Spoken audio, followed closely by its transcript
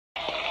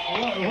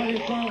what are you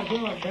trying to do,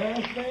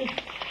 embarrass me?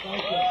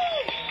 Thank you.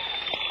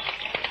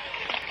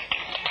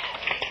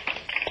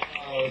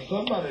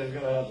 Somebody's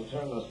going to have to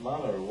turn this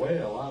monitor way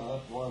a lot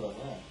up more than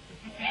that.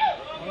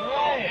 All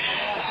right.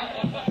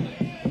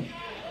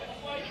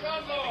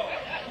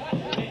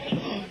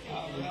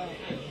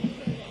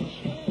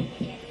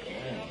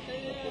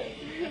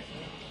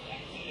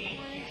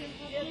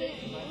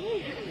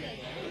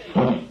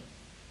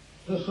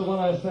 Is this the one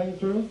I sang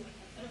through?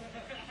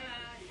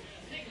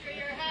 Sing for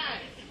your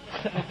hat.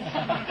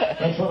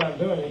 That's what I'm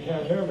doing. You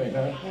can't hear me,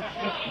 huh?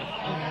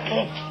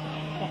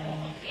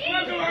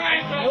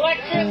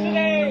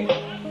 Electricity!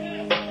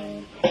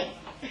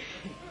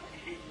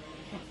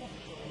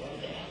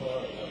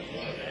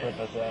 What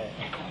was that?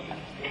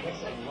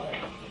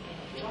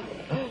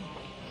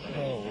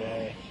 No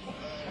way.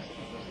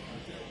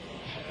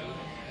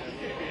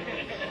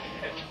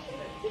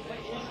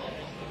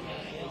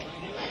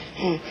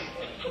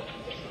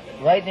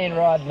 Lightning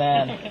Rod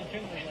Man.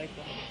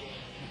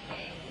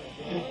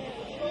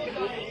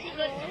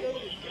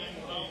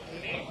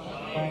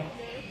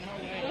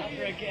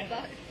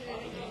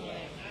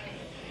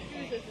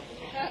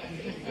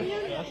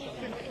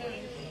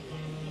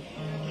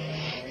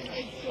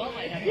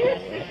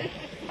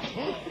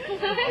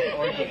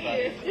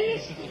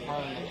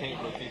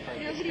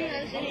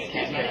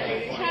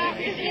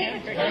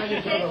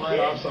 Right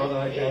off so that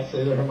I can't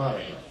see the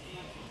harmonica.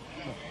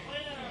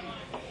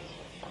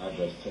 I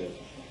just take.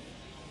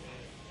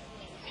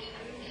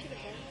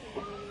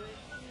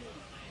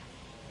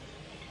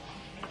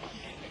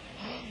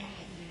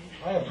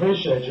 I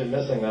appreciate you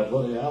missing that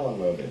Woody Allen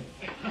movie.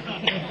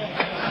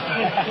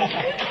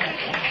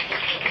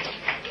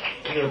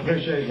 You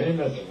appreciate me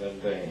missing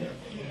that thing.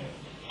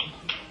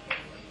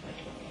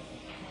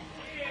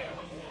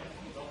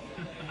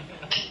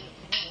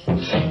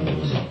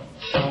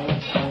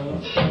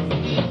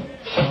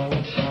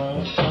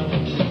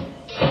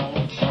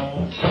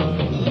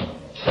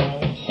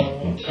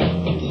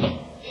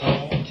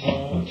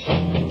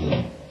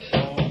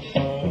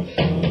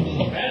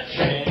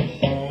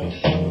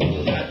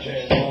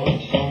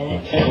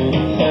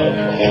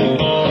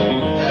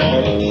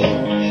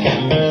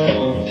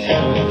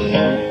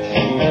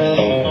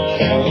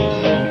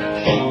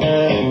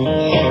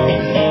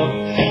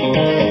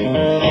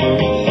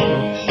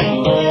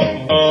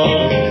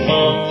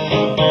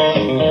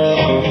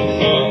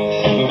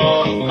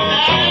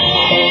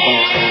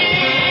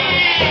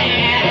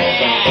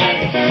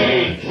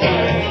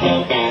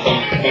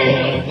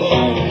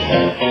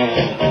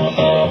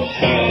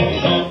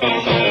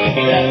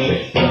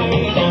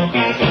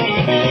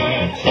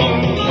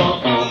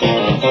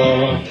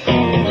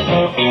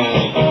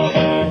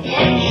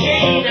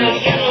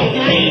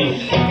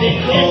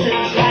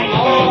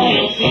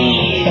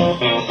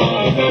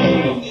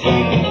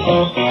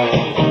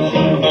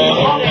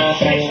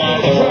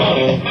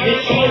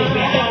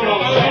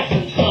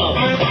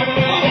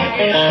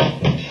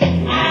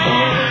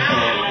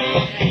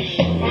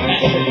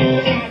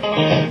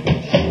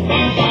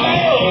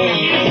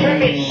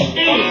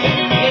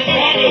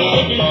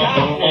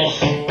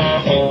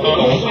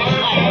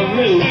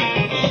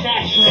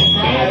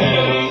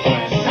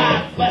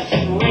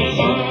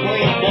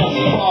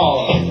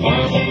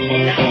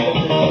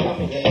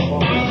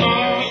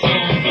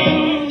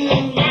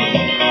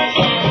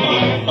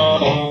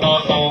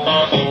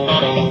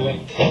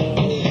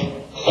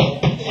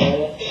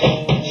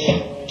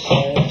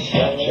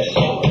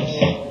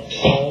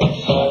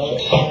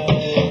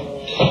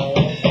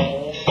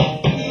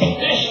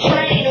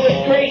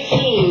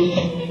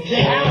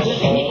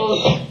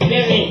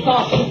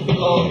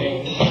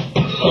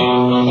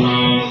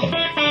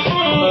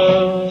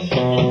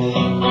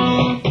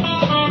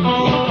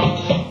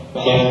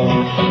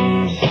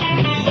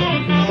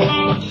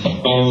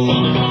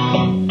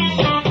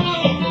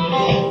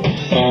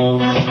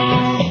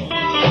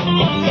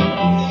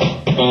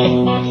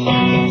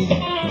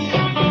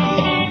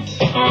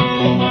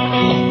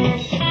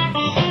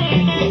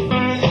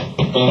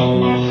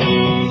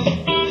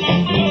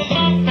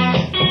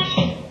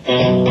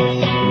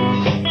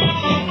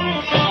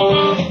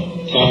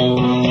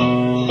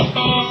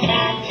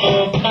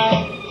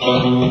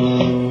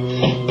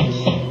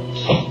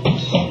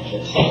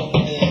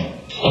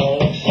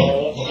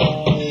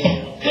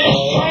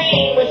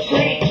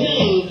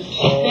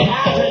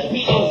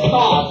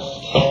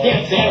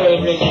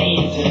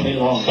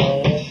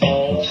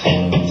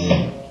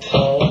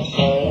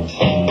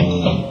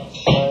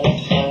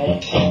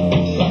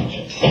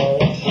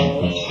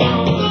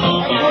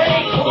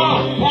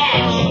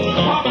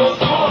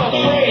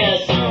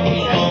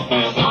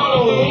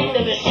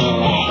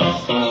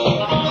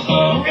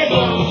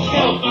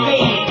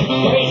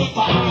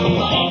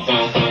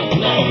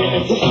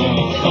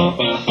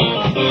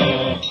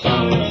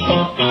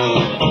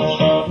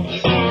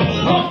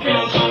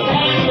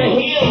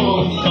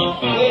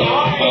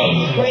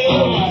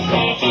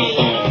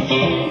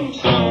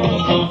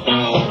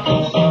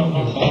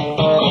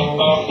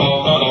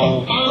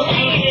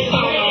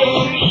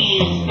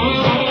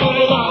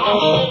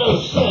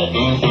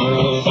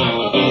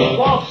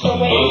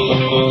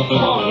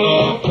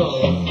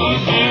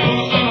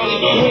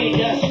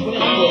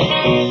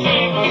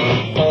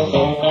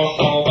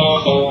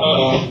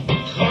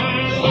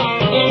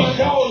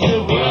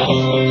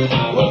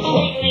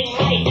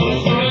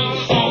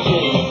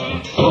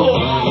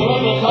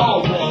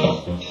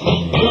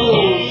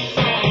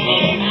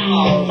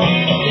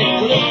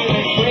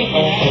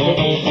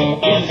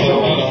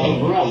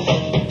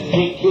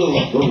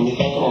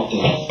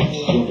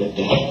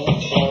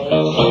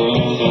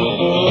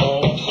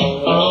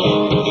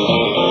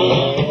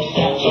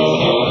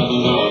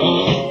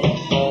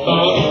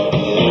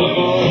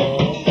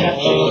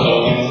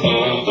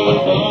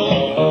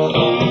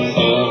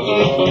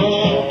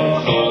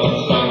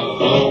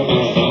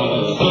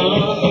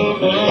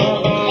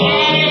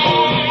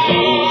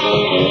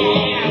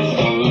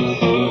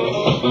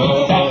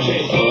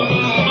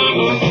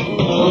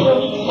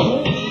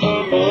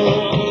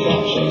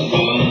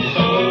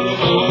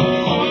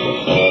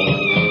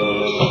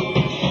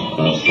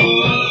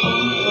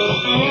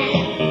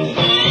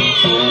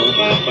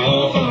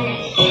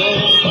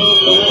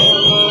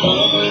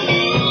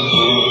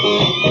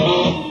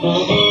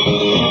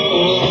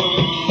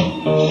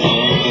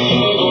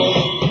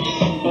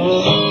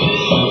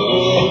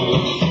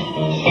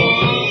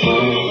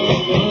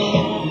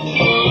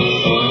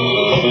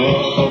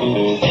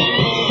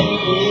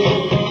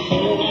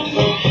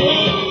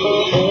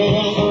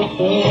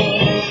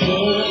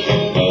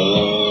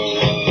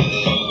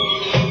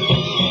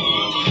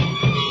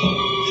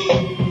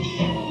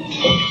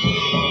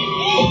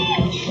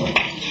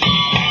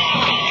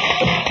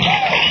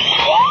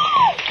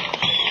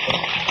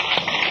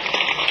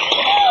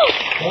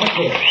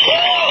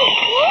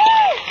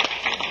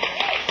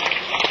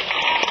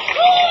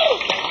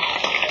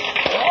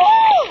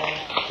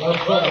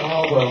 That's from an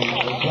album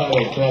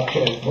entitled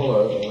Captain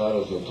Puller, and that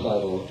is the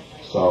title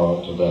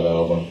song to that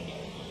album,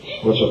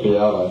 which will be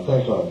out, I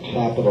think, on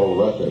Capitol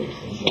Records.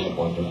 Isn't that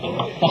wonderful?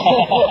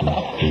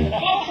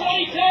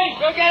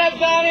 Go get him,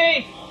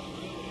 Tony!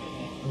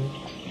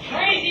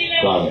 Crazy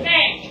little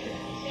thing!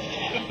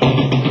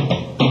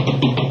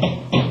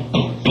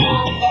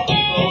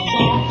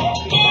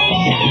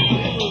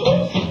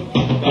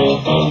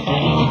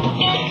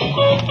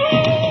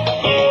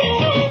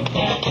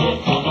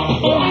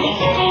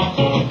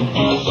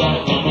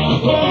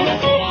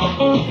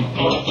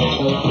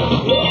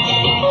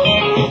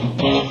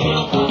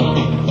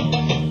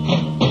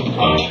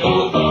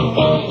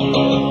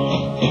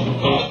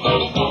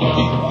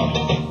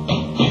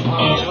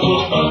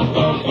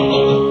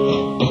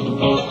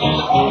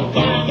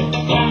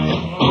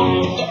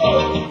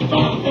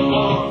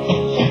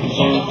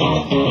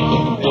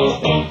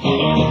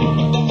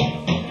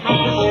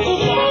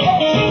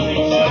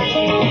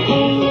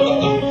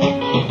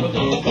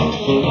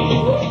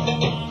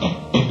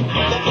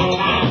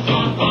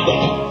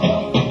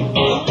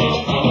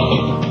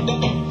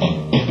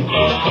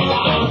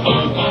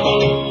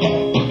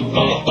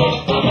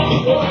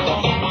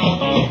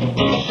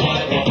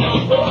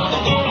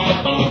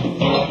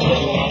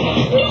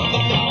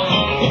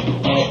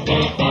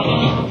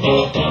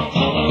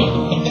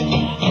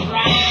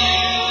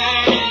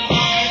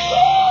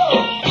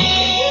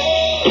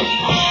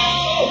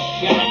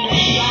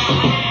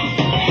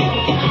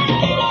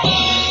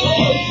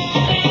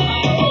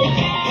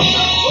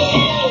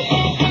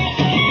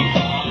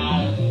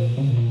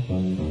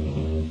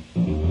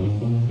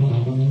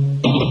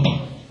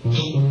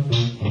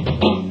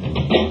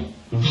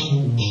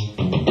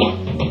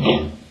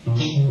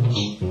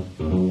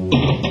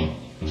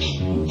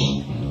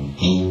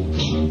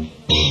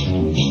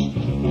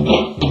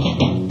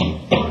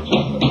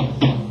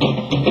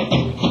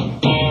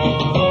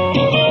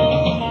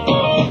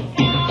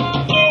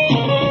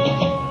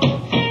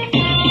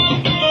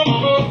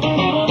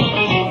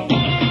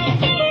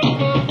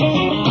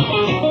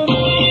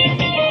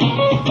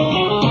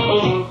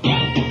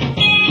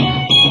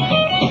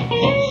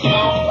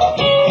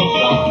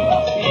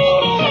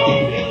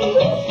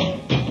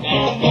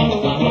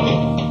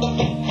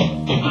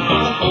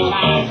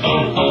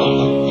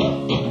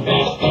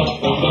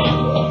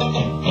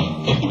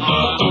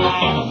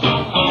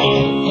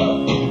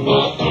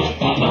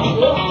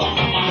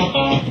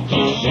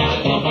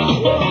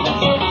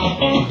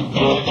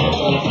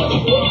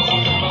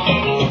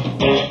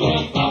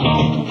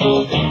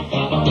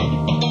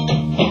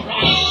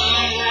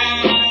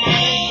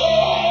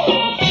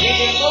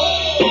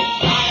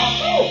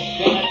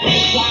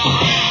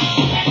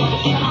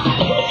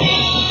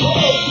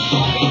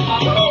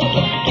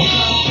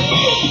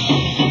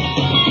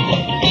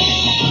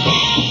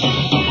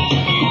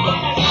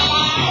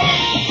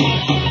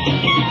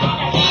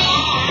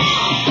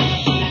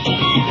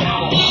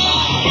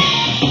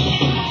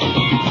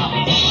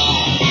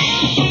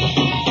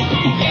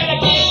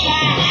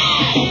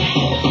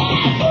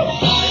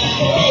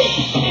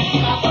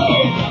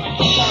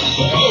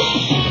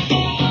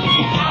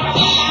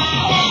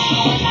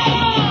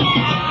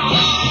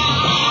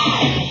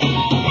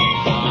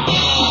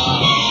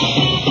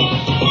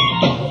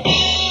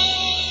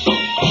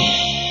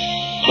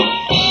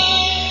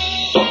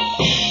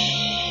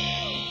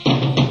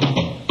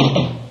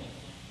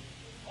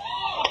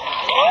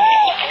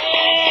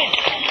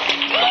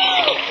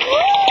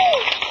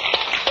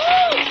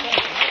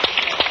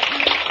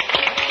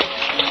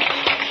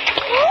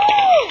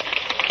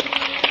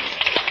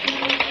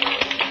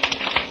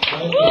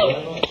 Thank you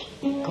very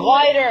much.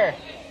 Glider.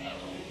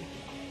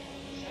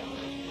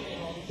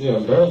 You're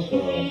embarrassed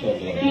when I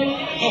said that.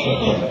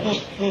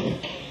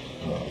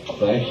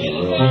 Thank you,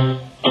 really.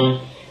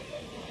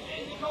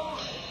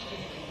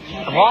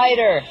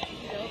 Glider.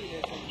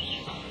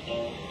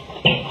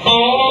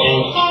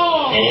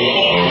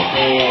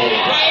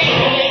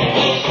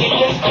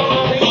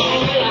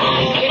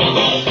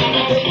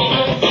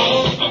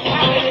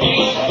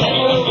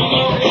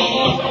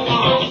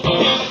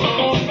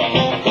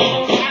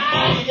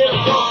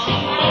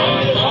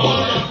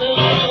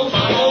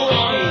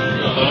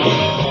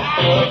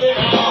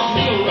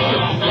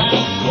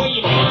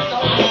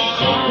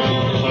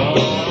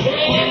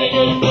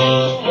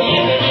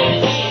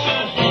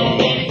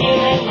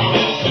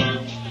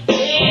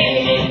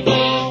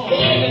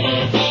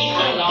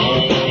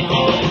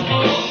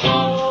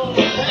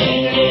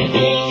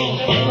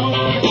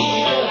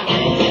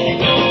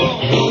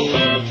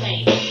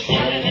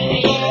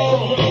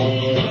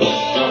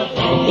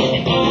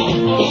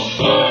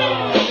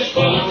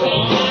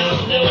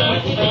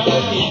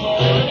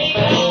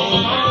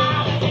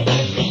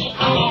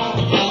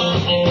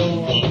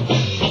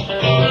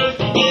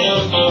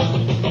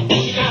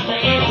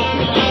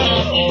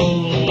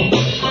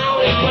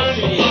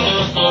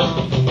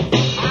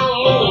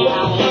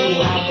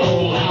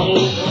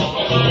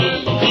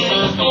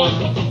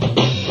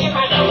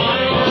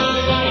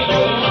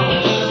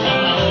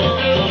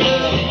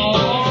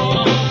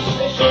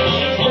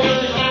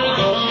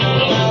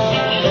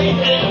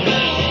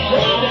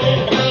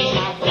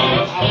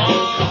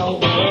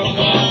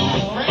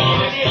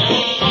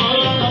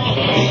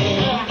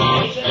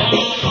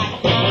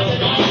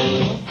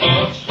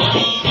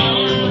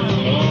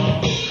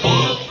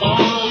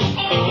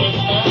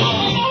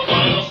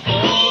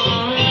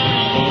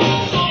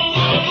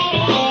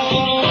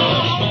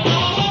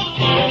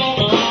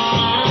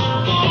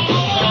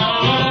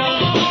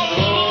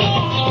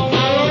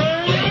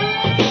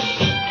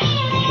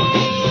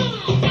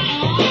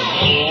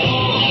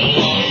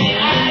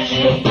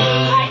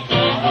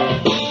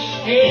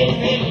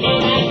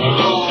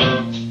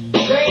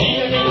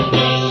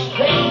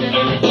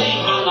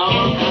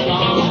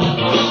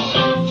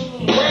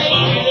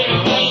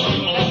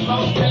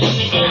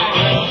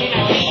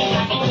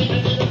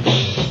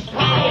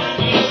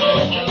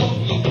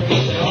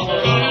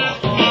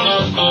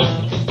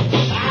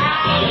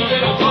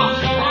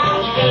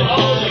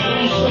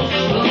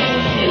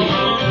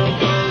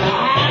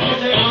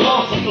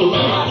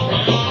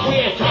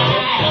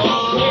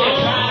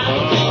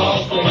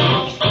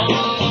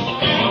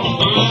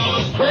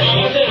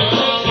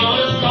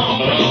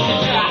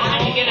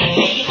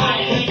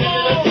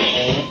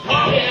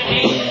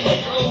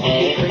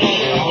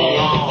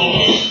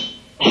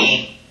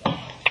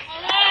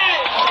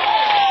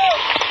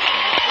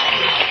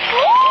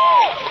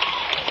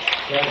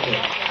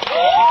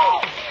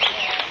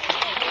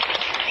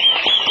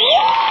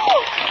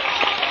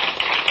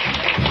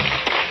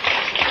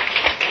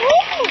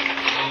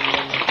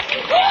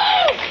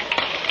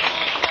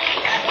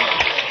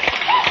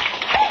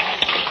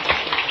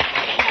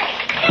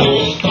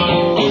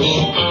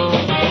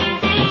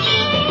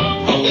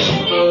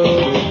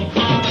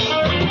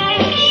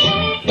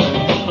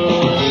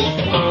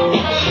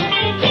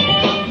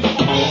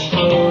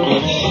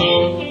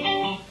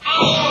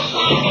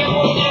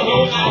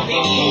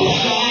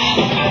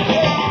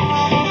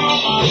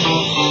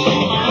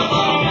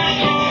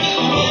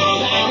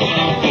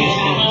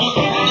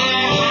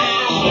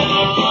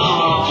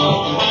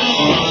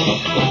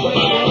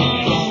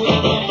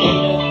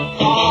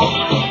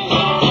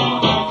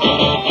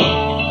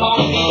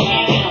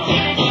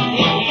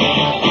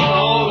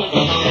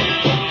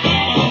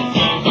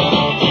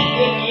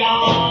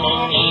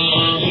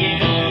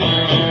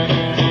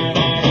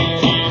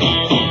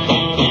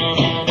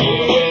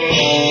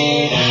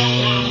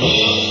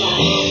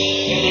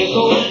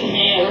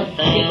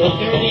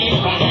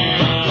 Dirty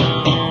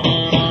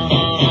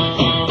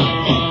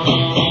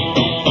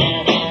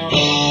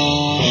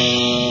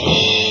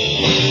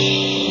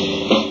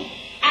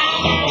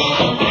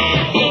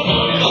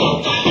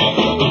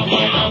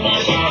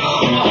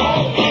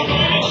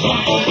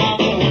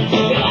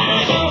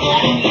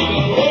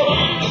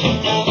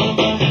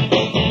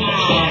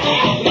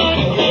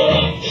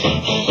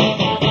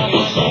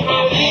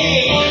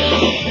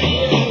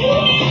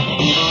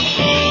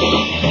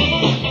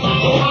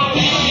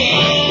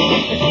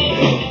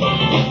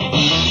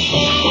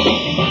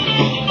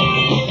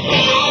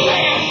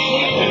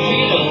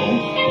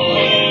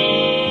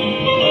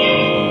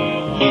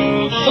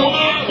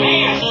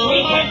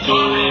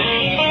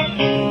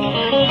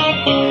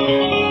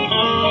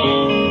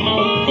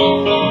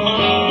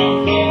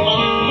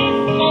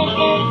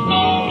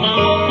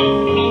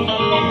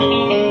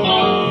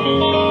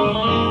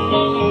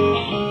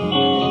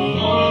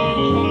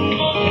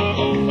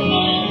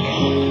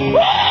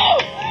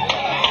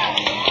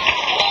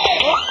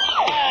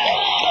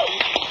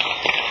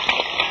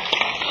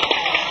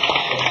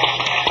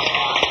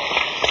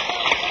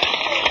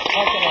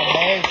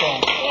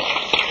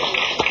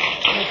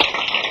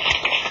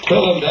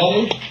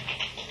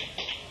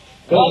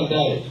Listen,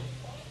 Daddy.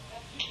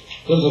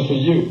 This is for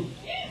you.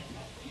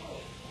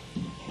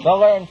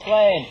 Miller and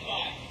Plain.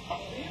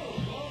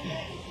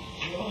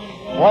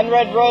 One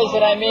red rose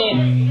that I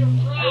mean.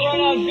 I run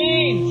on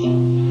beans.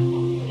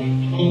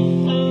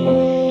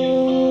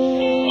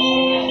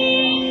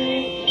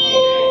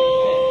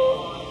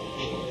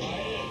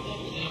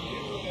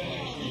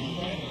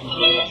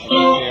 We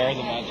are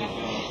the magic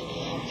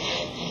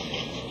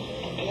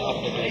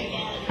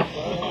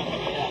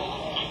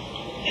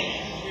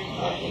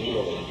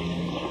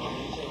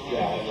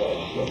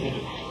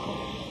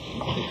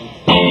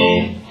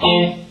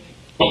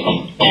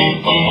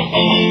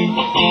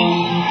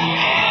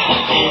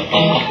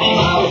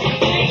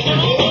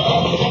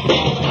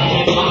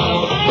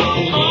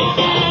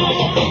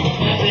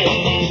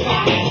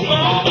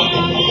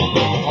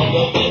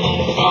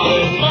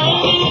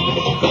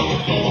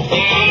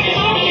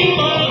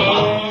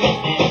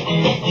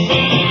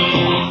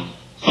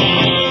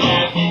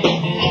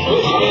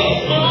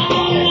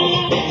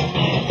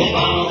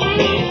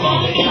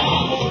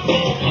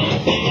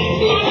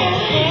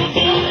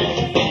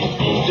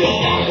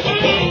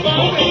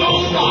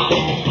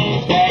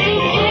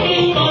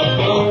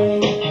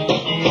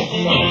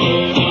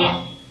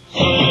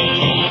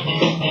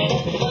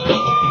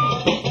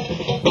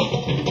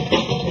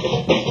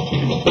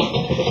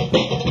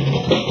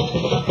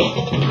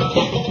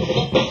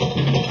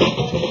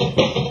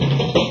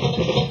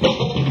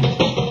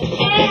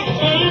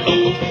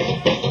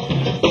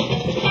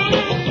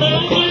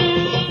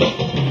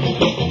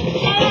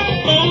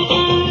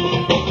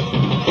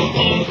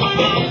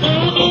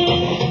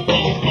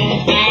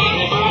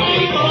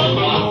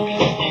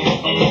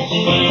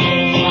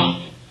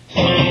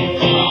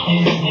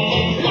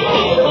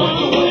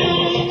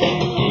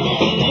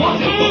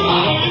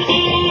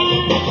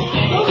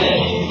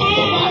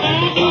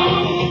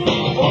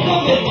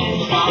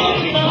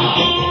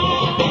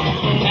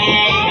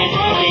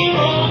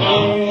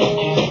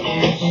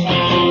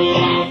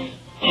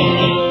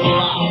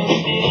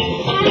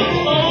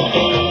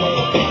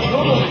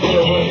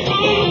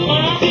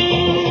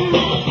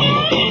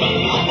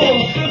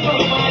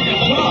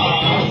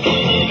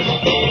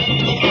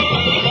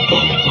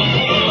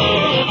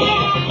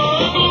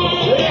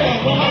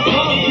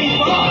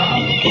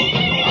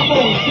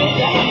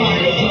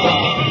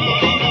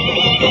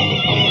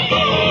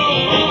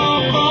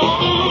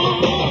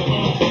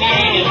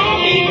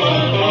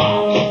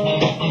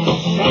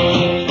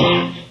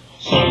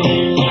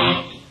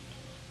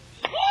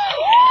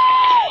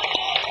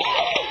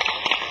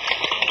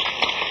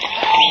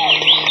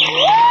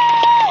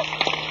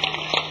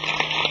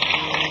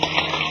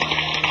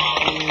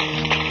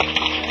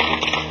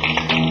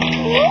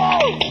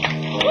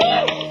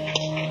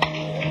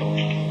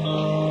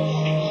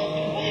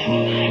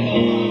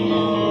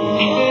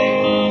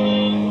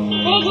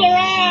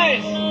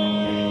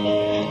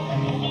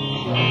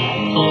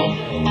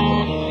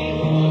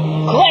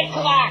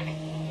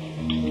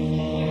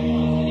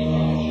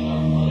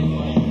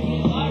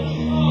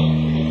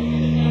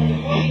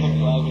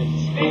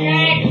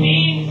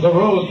The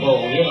Rose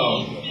Bowl, you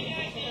know.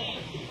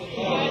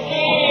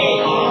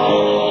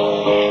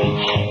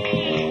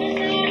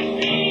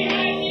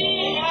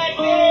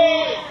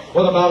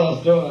 What about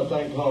us doing a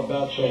thing called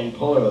Belt Chain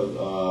Puller?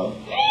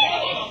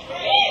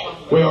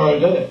 We already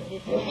did it.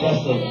 Let's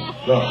test it.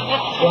 No.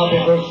 Sloppy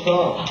Bird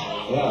Song.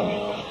 Yeah.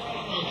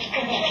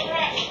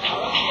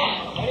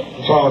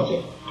 What's wrong with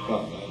you?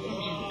 Come.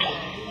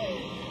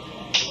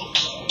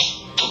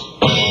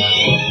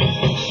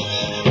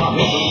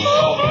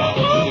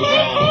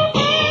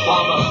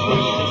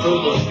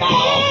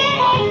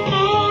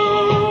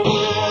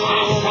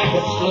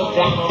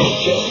 Down on the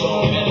chest for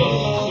a minute,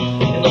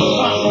 and the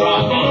sun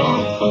right down,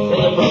 and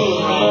the moon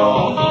right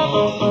off.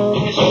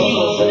 It's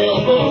wheels and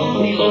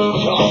elbows, wheel and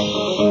chop.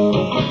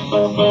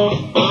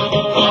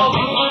 All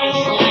the lines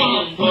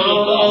slinging for the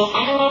bus.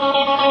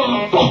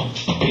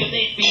 Will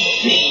they be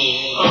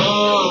seen?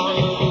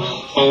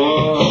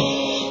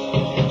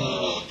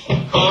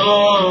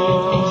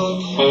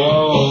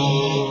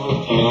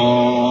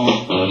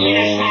 When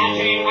the sky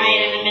turned right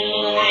in the middle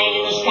of the night,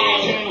 and the sky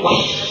turned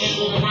white in the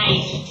middle of the night.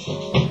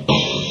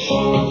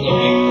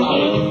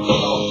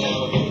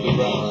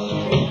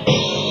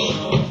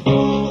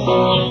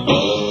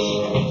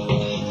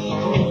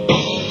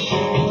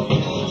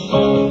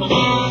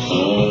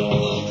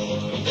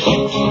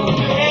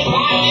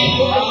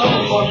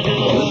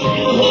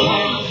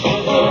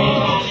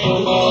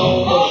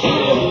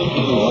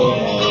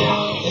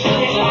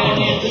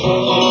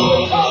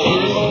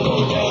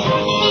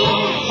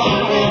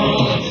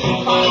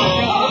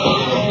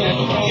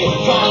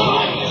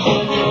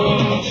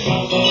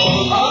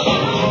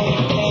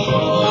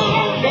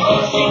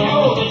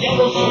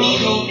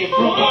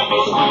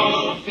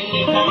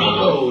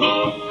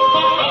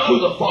 To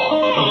the park.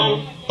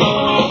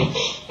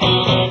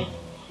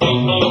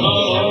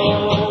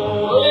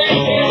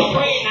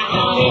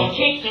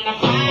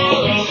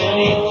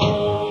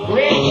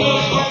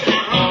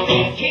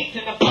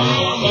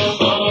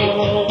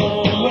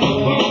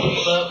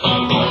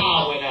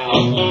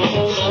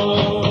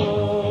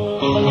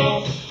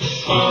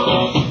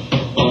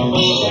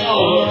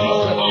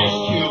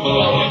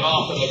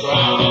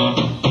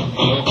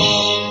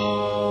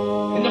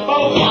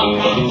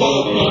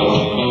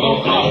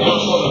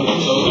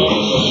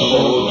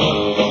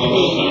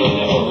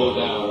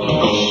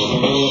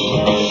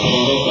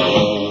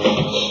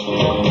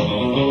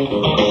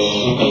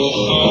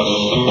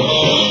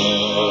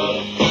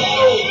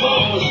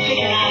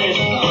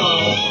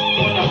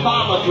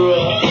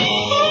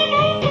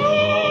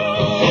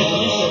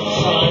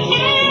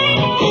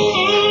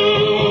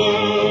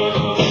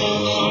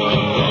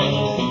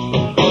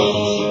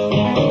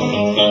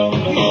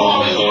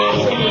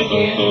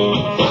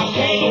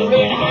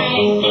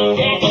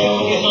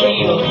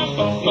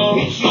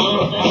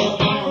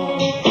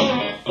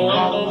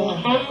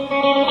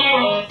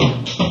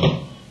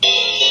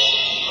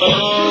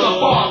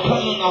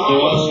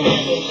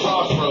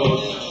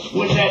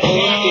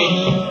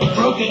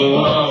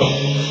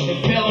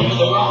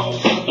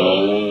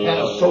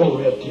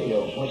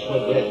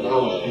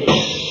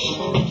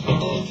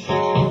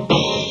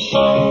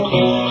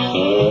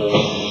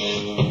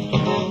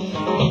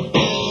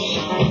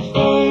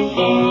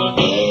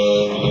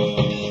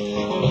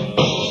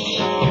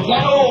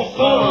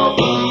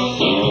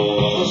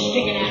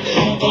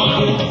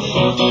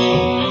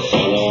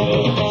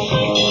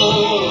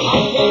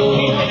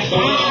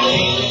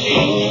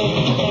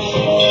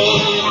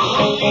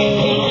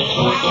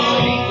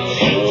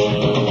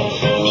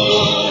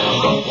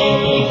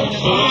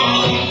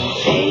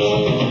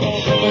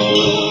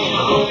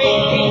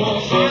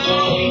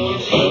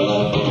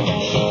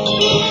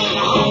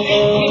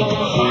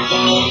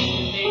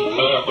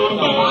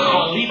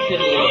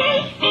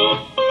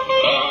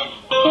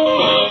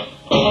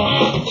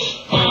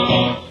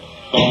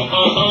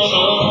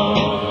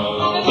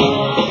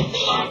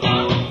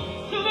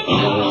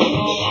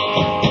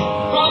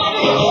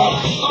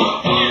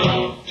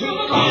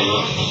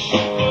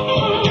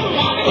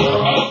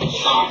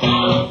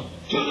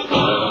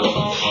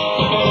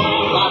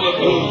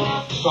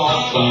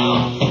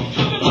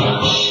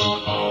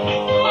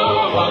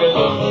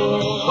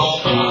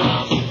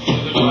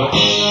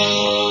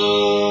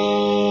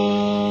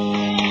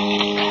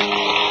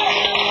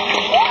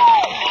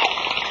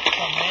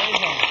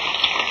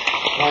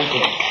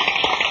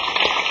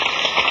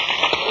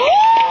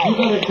 You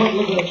better quit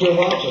looking at your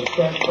watch and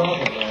start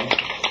talking, man.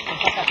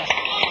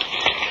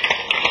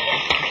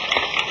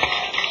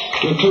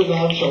 You're too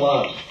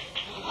nonchalant.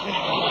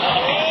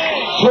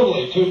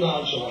 Totally too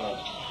nonchalant.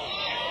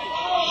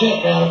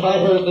 Shit, man, if I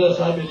heard this,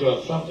 I'd be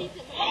doing something.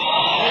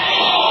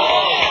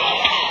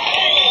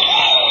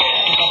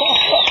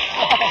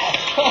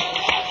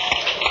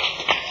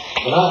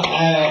 But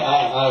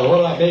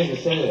what I mean to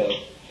say is,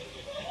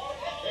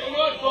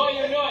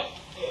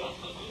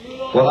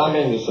 what I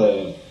mean to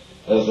say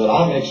is that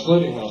I'm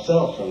excluding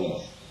myself from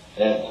this.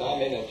 And I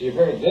mean, if you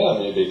heard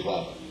them, you'd be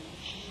clapping.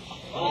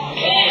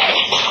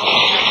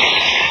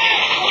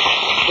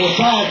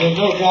 Besides, there's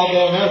no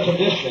goddamn air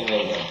conditioning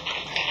in here.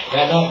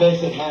 And that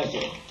makes it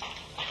nicer.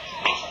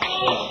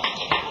 Yeah.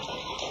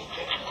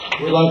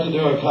 We'd like to do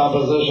a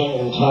composition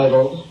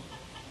entitled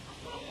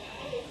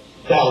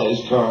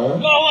Dally's Car.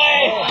 No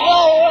way! No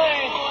way!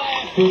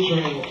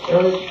 Featuring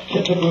Eric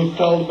Kittagoo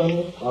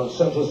Feldman on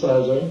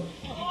synthesizer.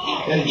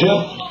 And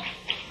Jeff,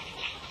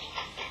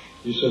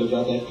 you should have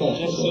got that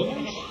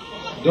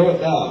fast. Do it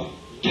now.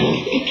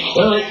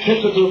 Eric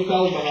Kittagoo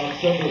Feldman on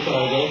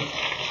synthesizer.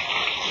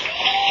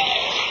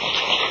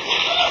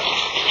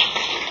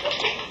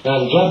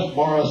 And Jeff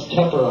Morris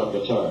Tepper on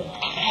guitar.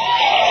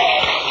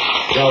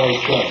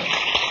 Dally's Car.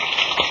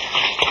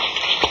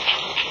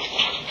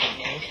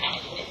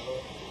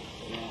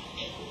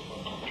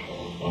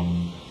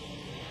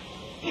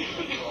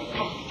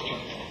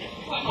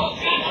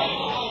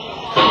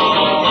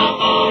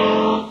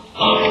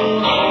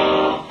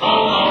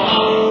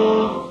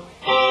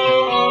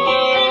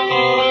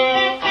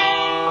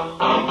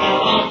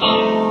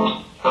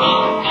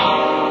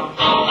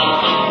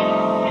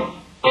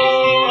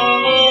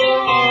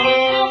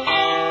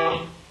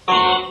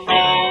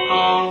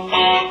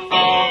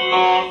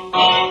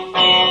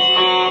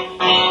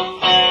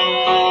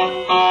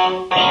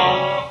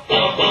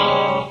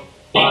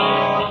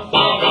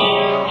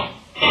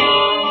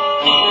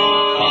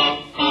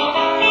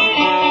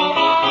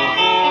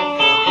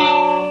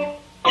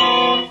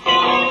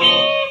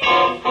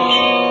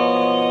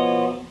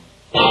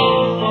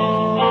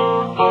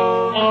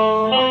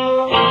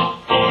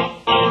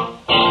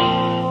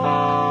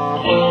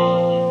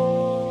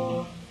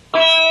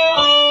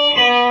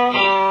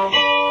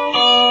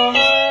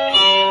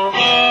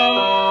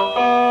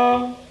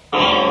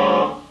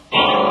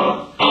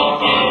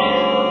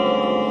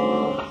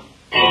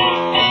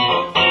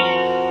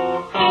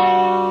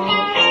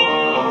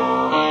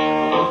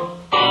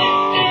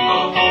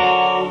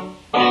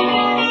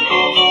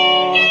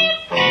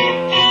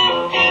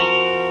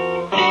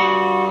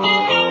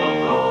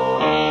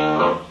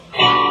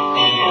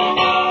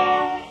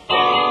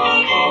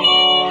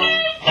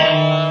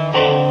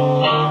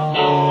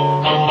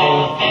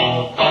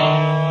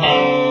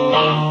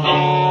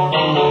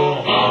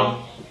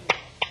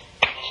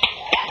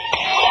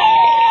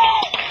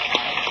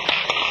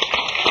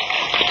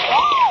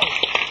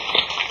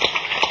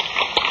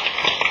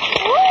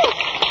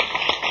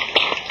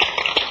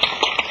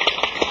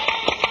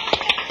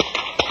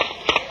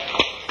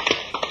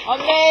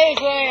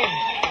 Amazing!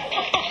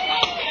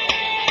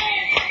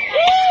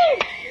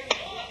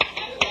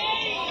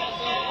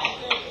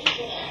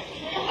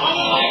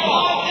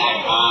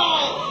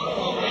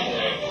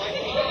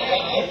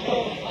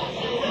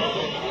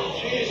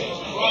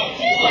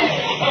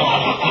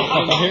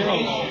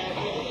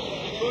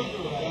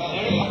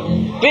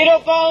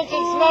 Beetle Bones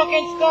and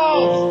Smoking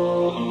Stones!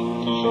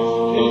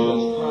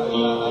 Jesus Christ, I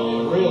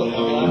mean, really, I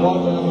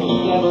walked down the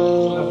steps.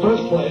 In the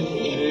first place,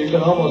 you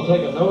can almost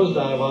take a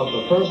nosedive off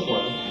the first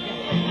one.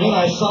 Then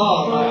I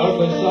saw my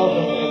ugly self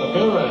in the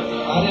mirror, and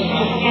I didn't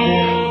know.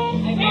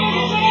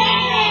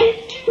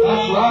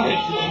 That's right.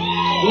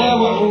 Yeah,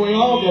 but when we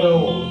all get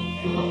old.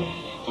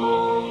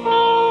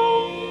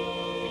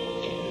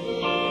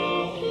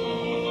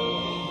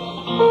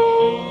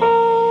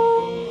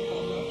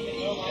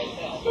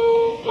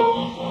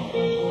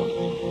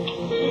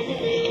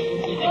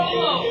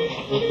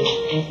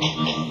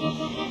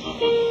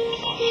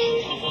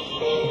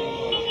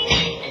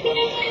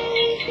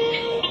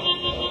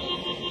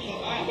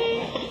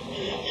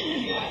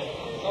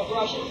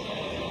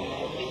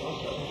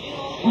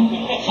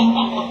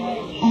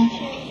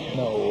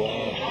 No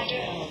way.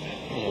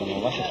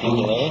 Vas a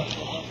hacerlo,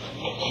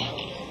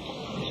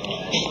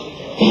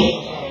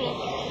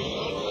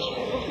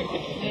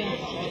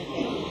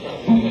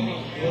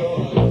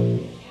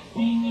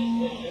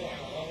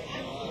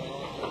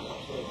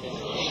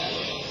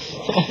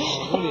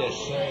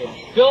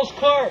 Bill's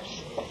corpse.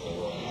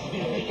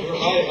 You're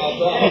right about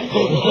that.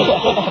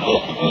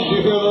 Did you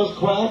hear those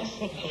quacks?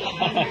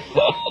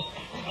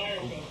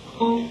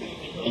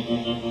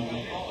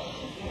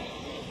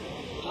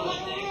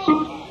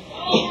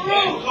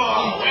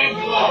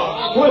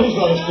 Please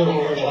let us do what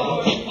we're doing.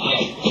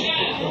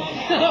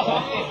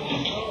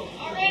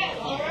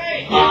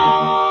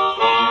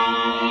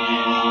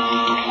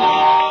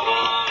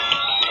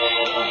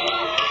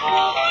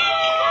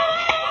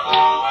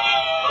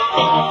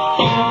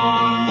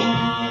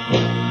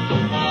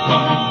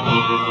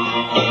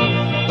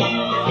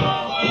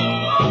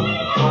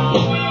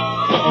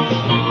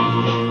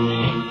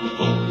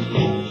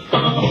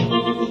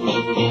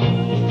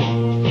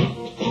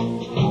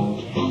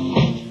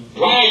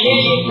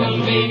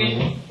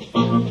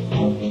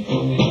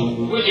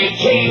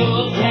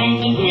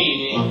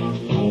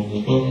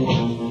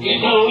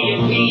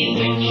 P's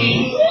and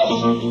Q's.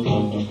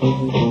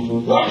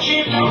 What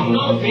you don't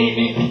know,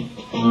 baby,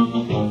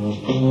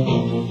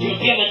 you're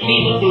giving me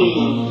the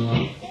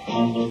blues.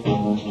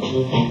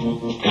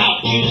 Got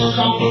juices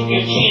on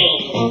your chin.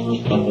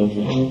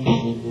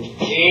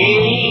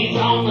 He's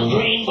on the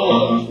green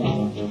board.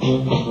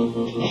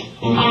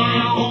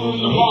 High on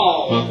the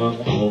wall.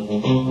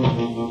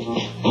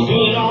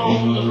 Good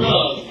on the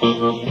rug.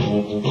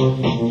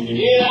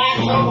 Yeah, I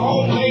come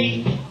home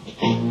late.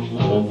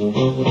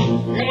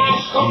 And I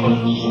stumbled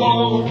and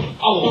swallowed.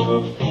 Oh,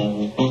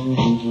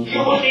 you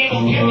wouldn't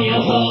even give me a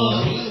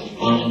hug.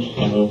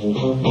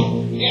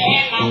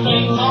 Yeah, my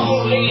things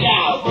all laid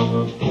out.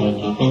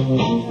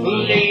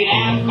 Laid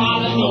out by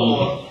the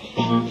door.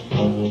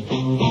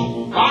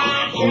 Why,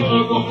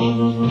 sugar woman,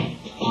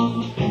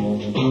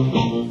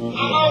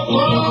 I'm gonna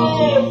put on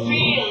the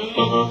field.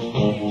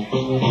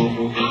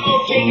 I'm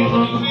gonna take it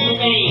from the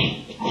main.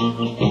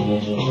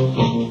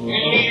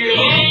 And you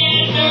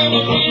land on the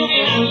baby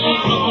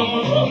alone.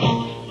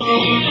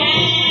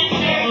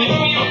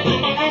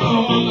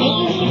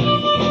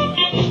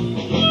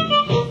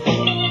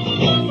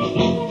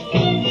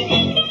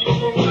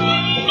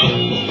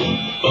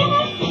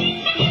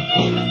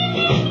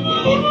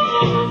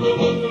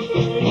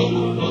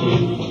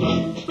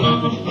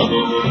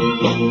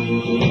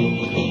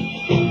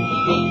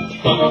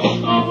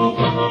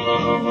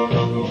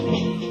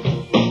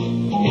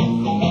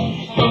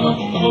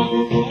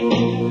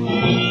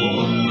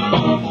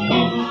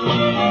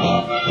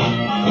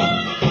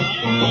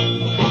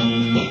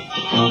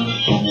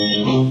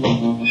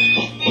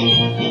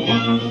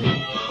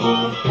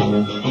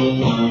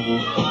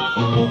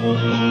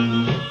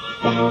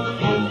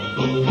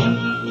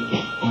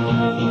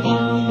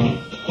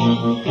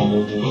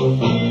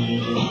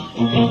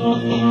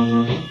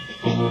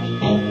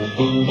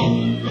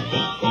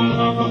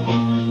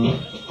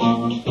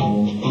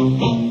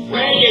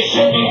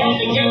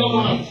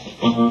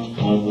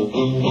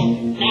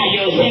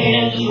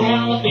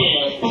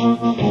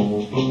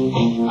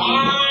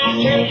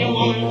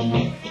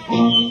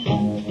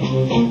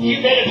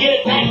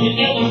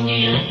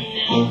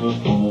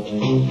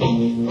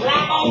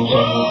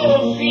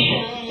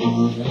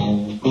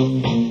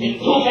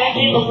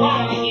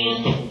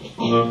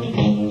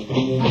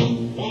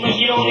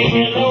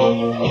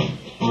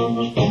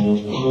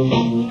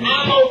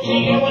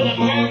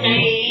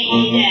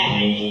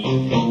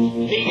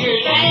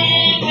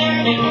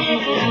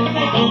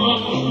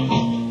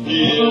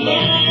 You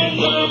land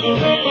on the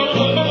baby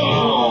alone.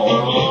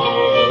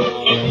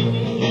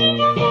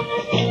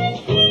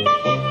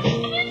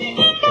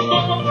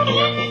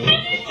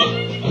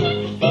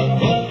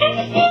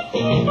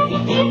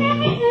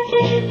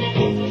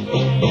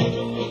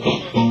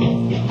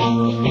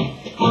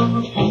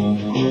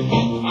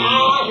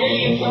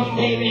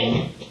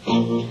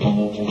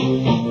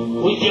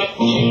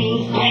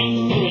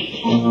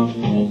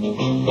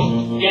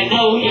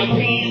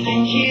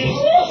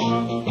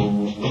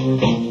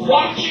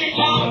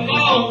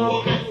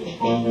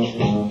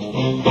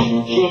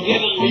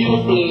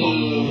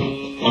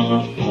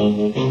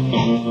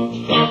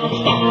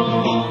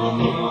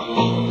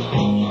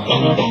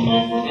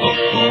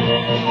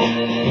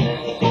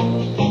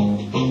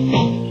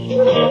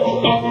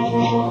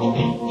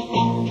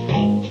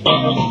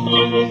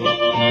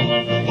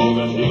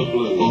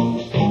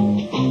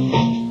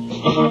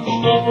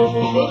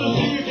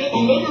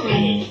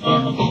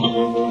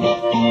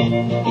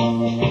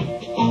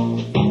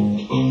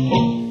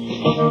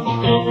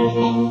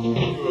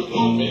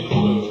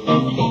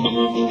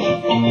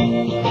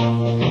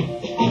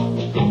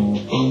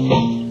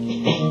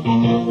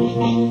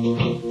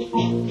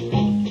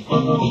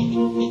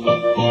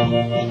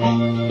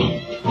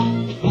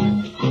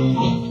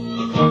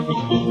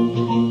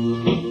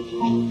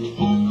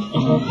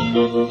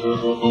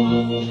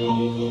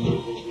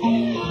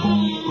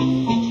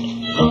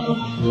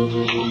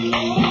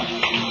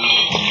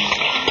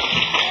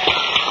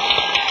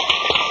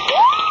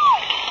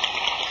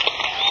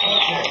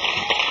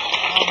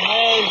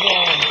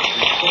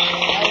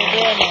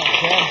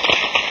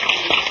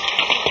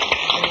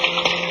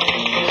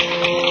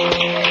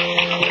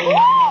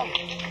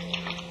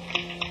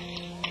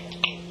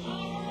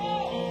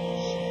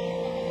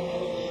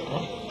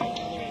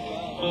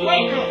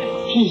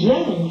 She's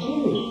living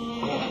too.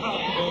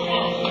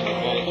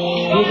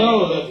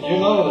 You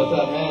know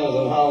that man is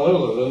in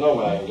Honolulu. There's no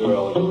way I can do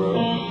Elegant Road.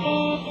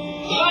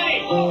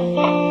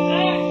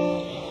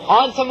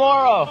 On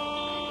tomorrow.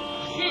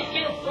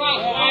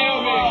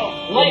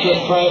 Let's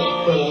just try it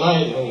for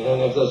tonight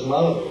and if this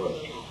monitor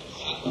works.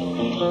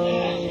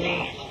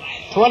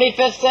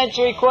 25th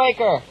century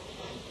Quaker.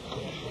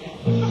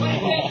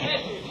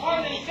 More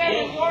than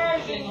 7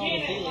 words in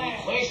unit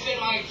last. Wasting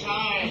my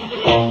time.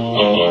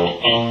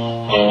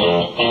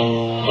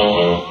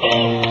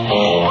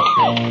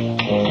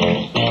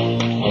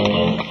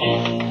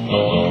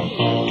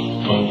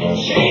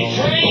 Say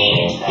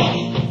trains.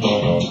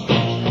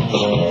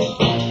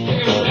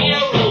 There's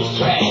railroad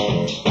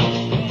tracks.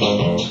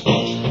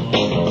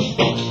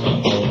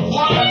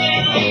 What are they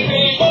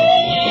leaving?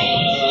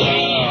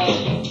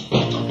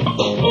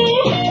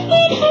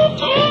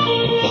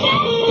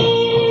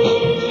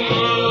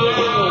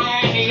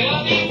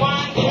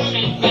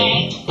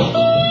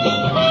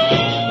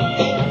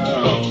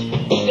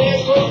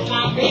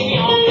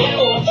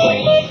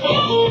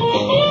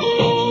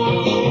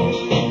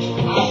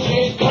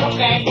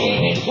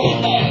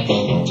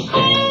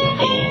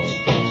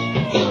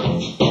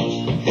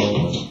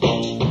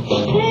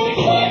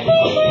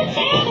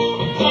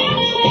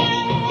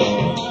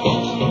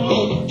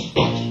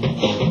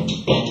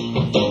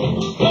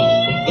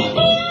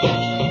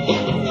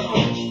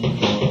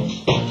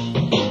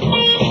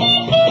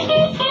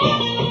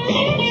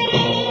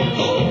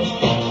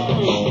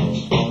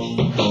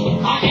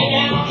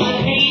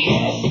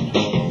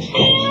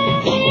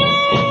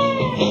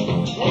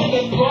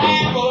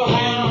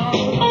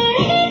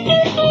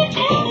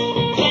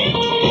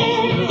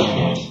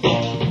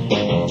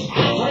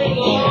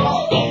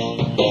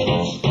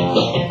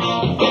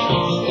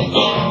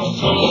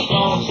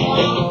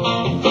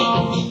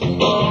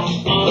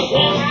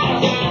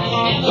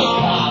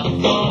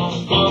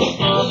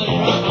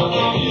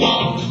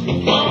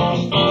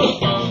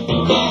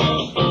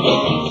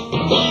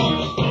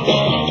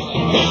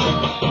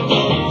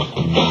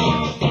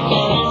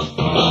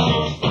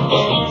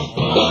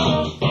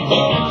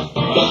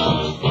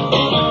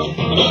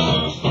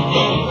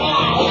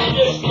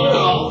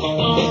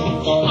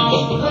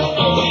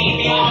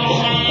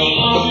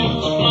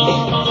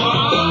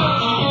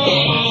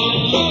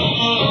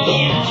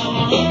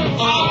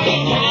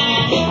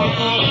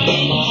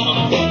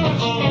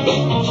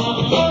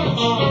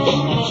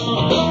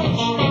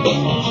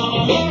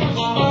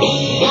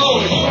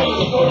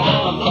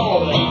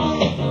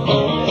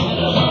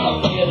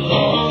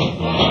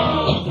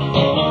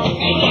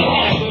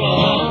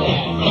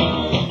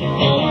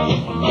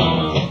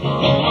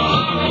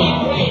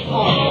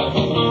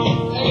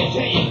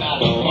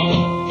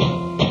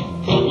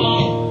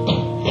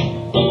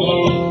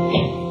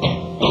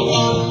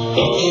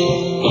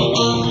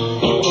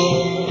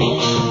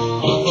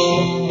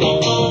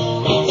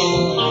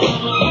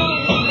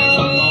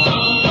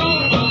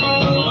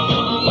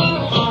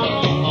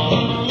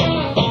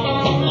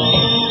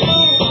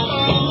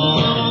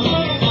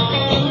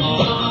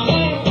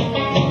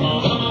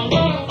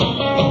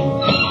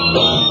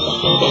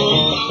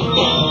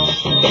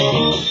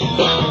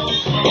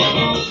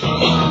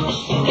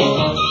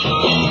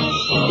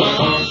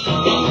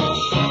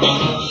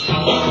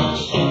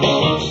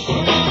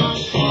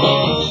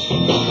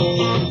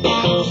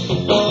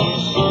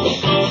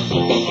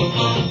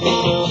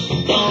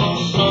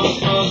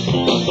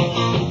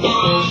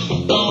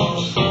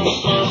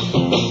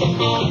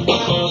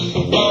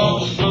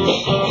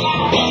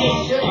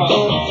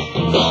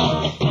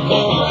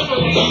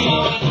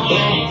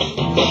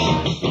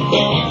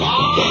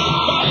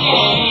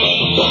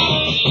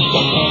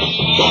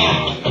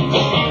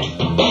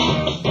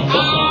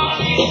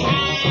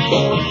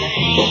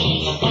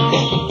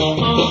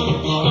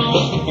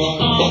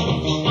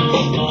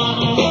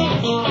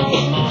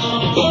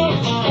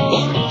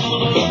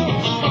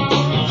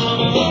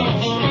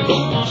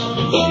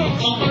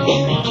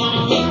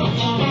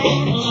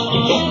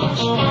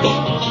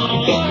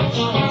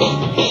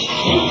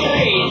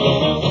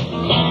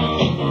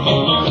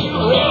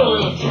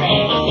 Railroad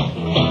tracks.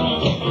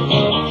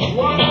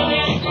 One of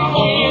them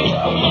going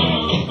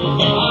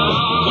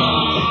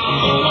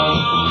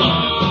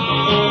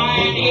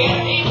the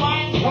only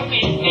one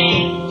coming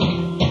back.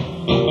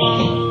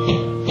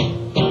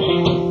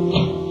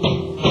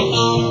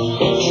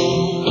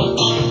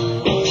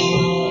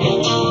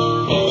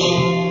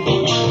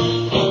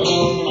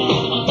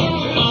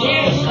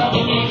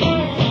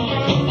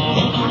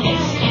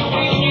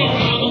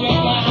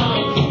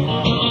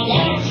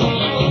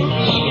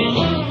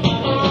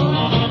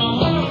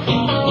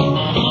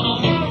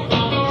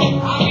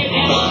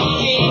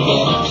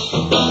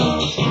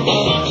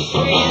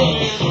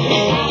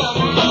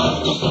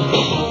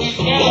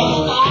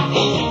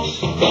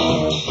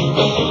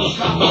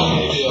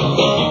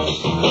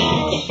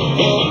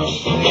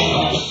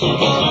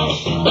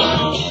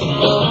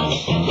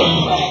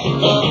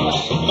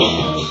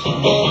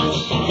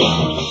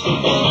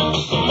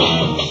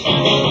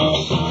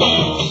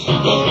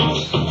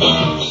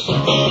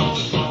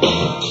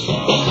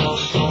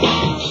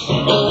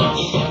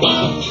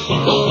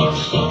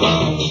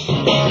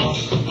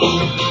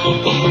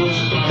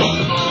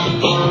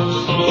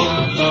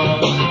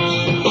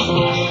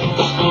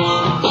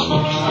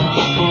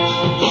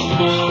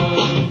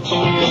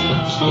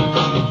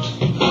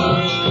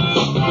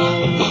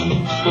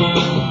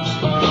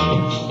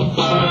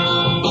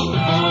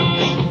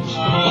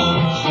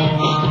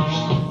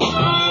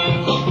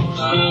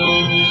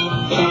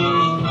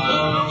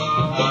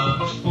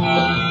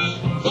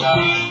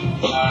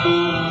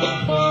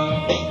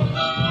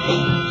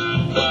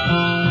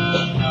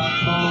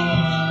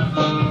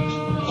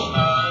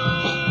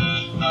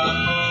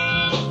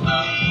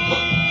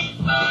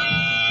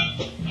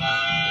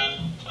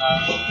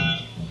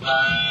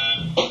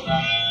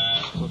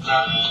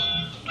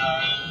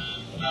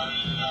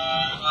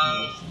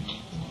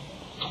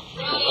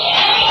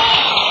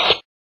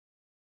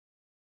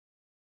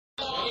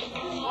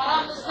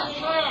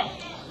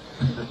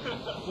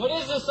 What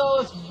is this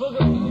all this booger?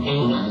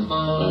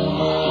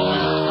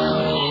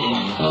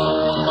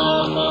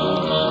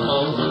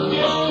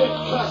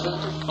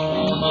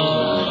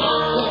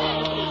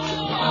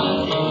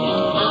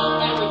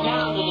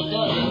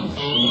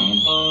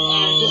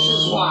 This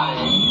is why.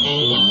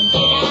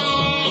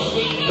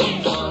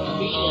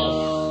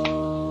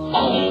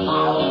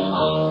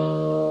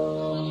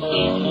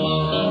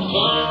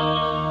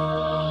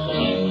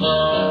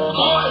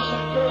 Boys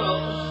and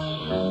girls.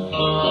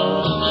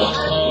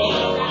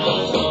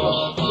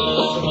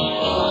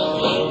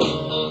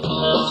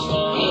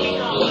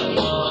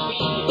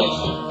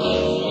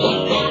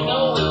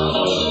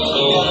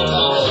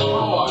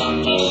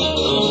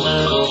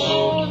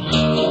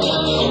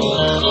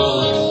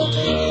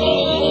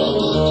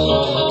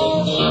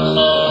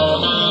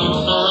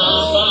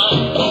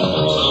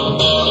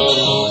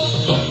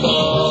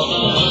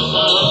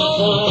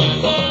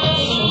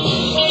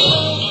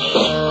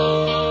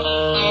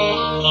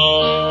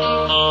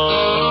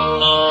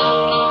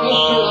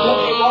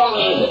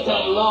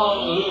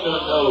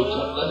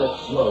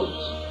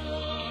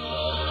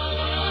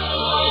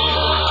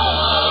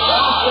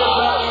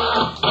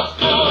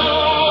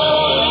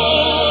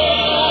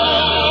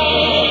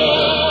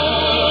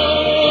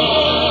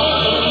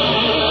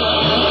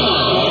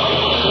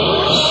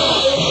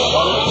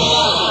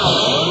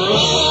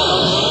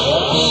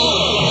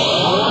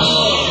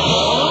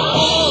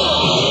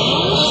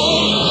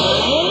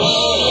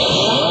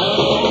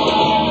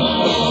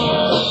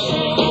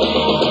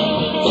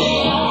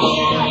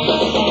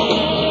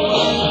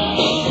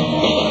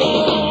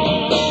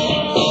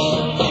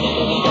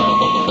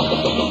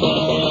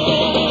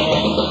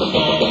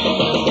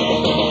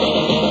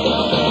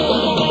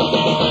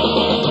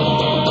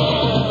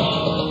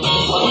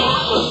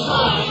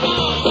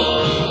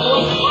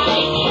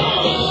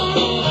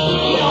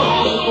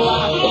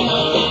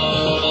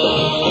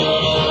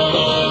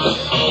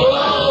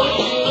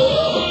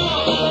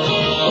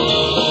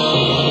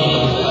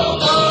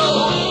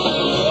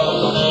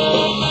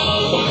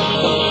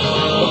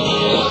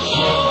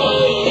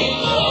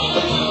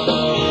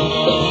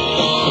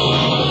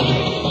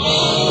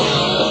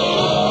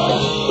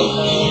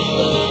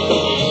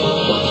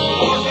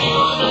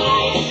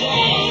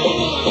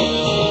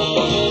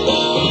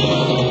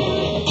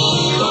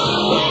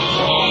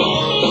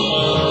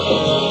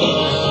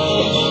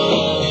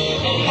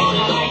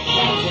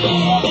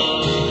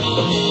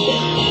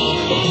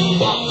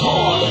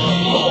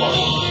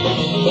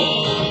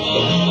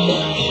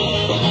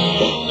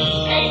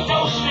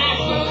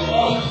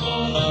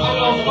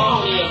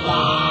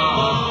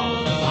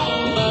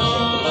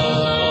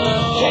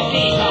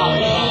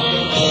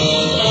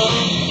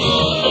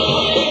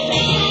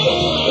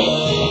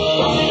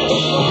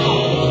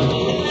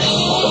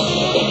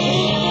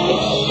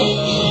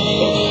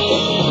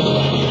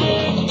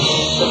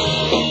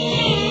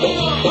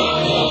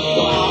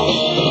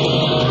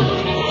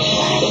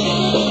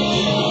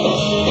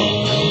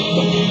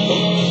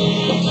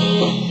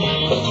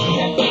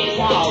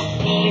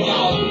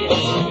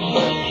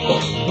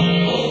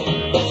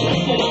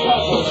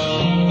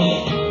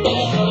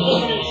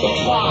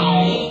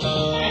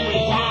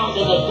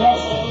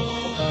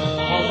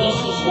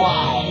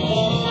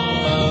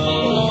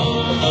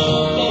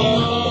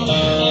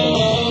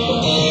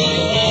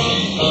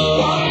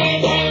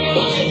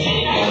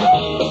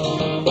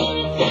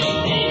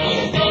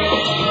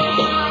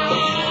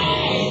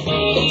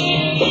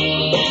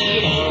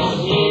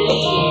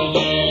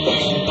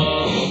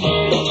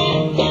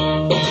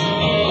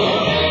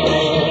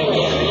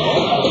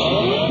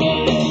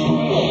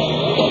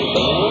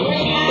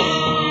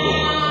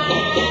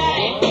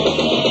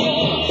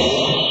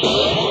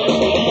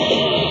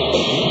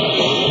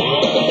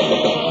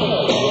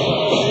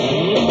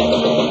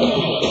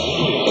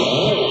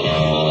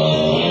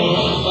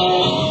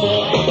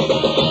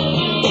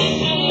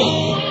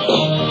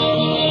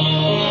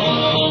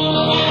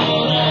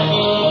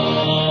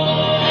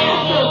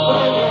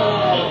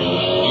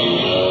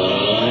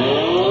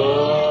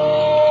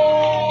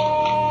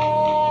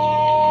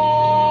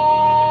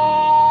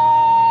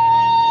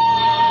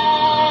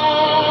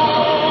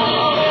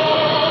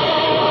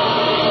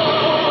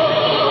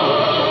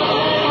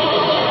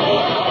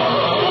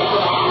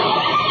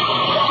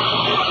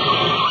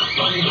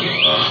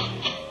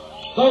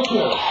 Thank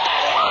you.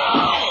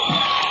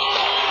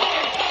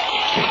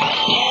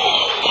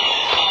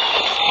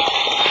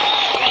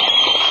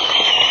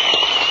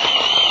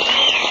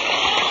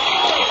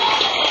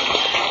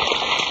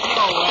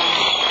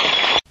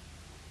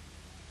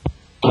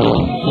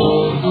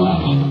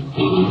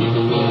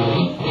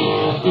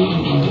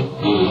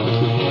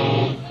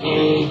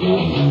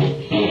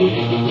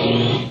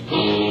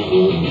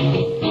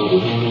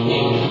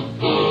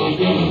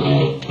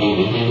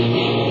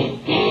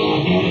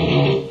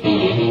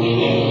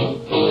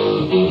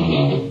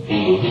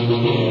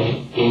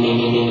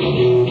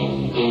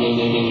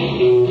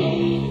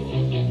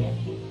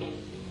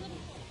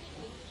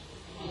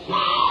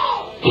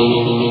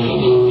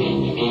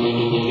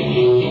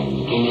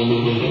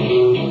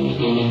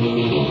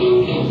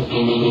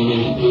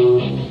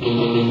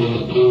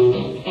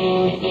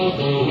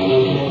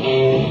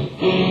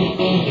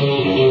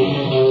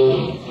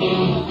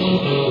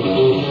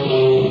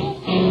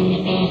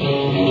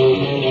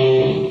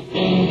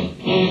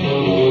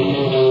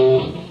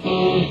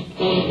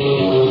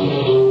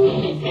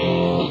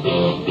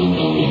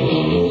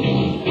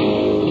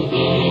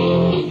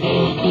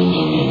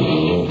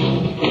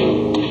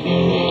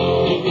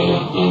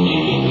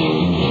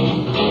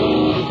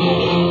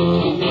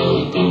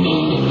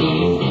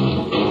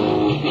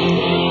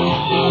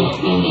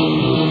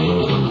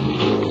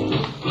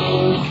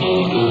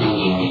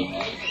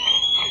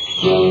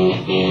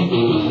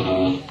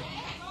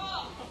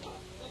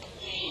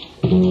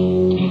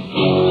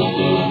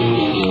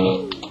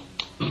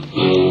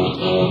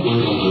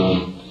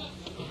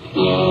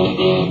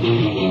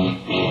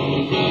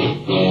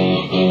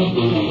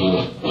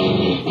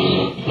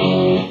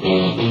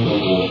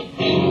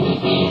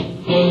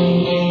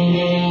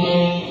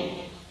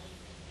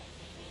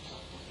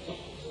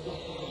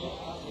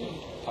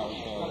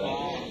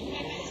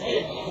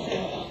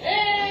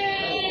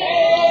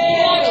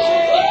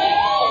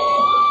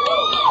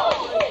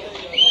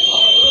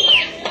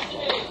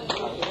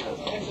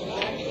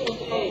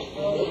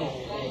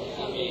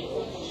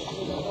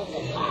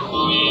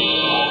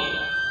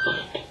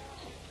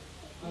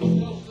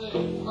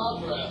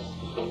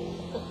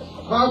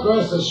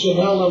 Progress is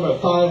Chanel number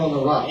 5 on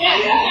the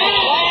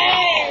right.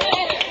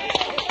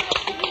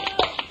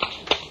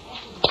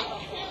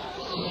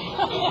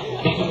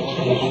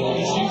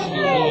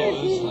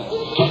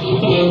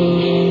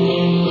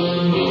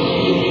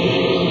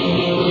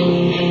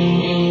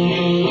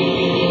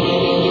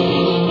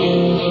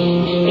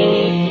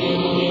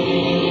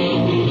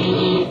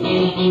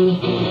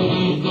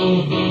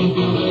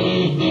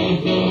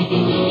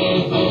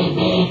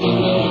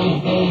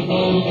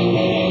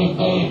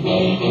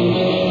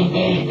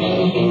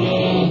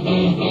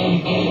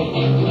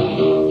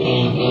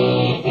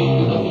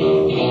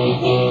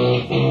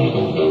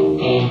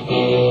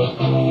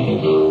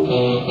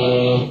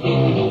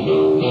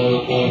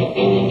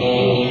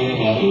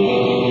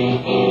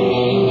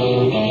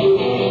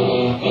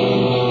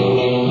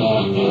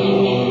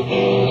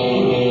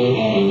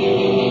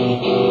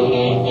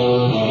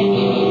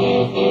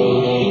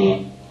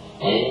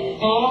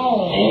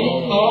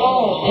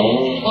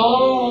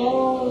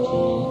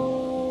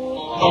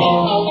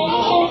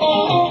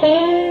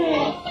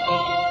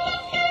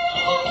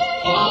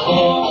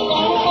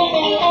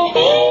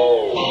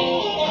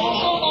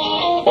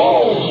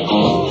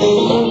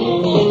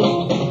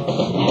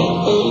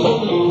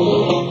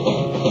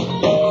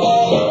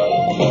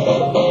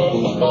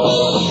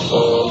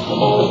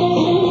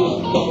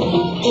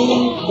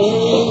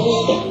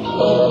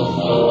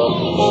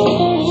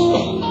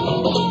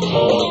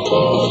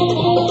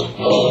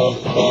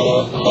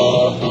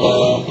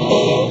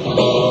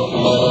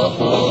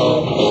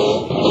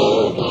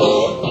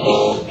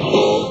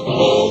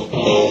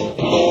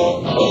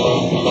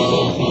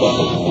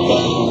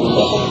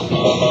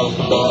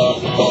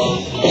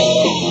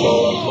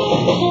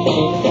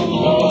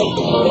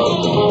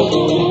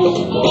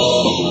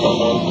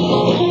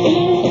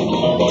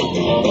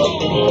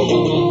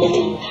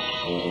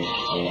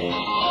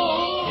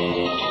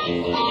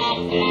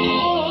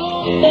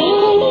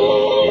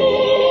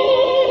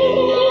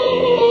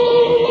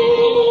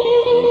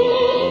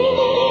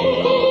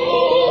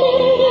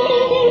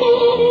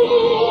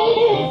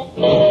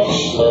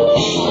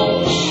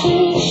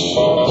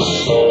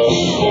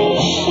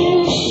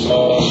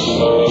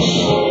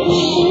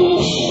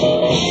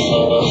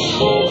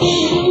 Thank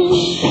you.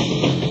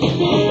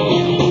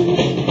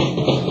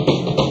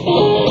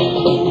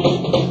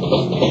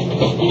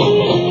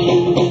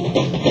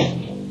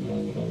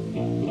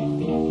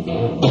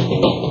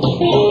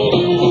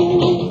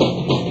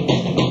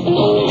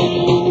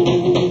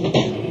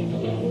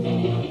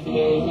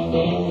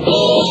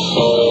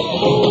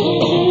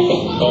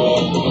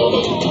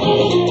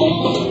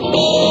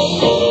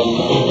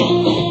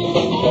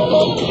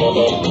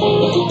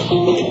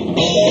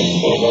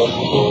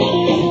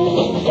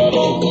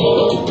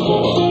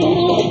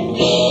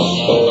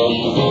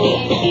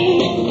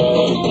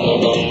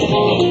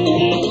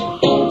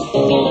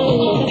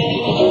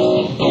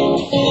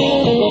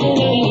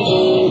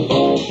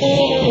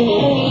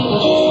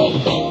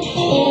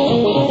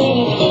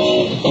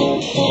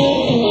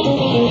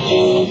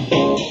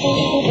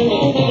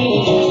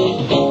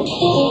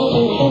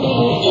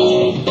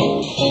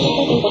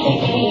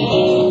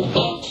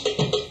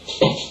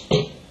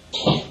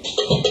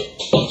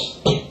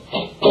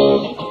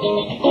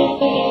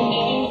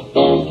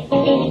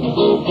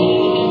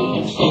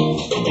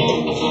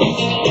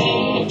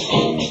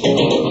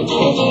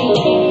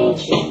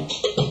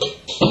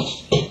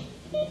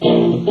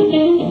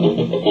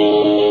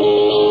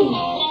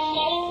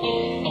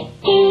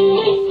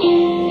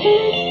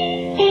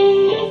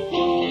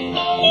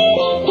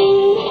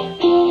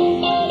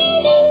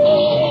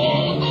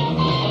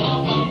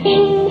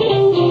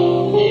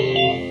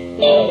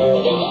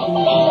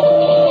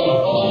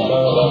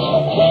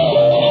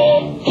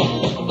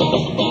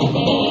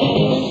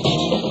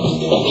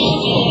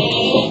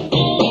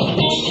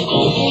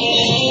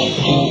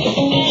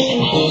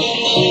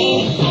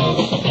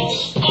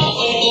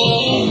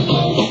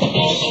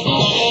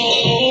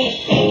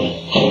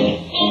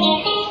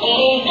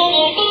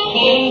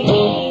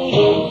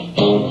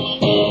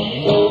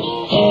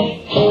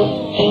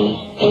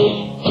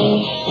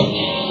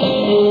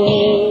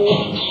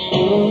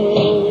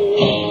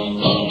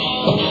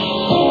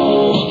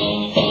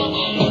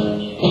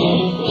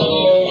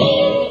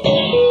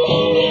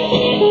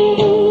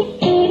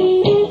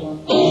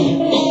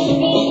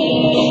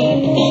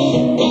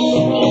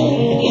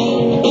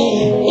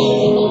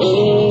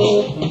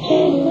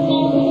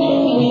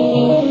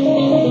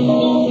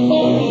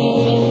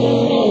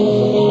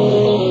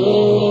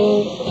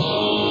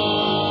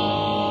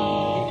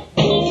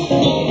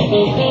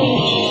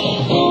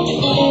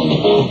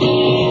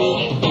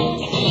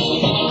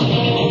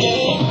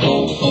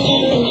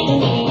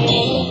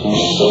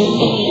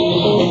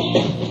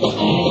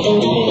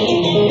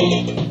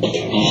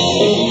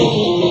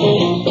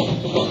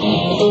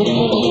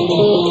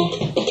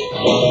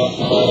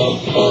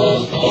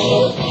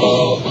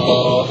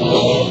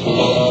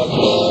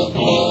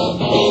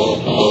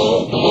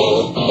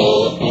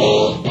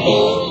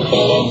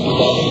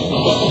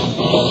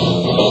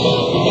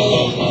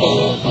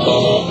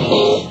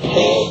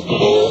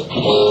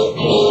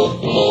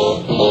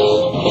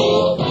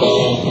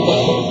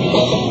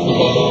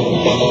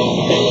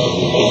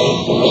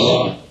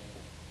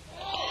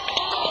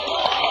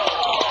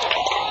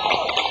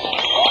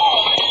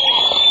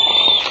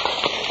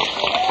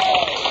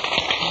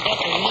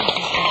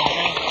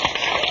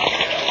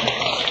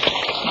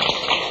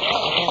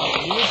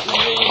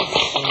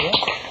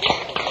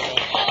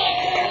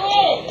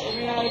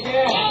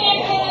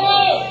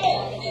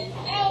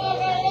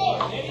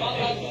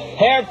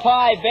 Pear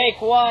pie, bake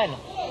one.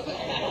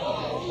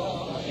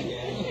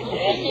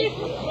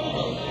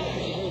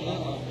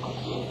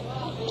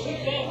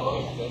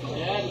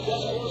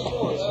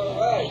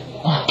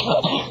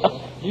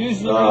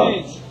 Use the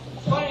reins.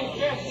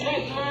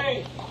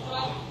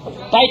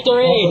 Fight the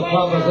reed.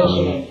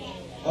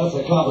 That's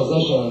a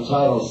composition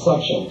entitled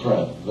Suction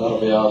Print. That'll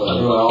be on the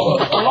new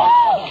album.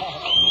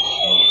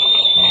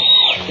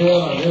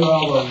 Yeah, a new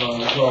album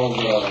called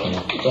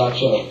Dot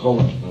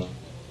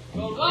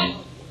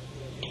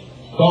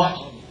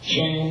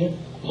Chain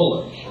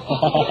Puller.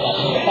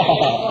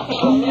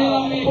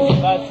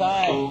 About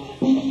time.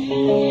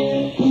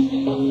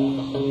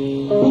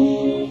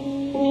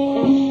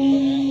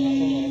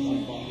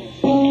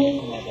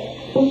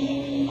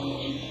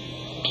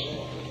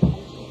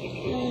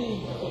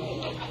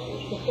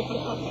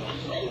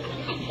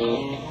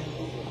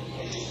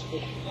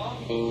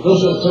 This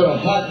is to a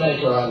hat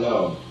maker I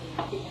know.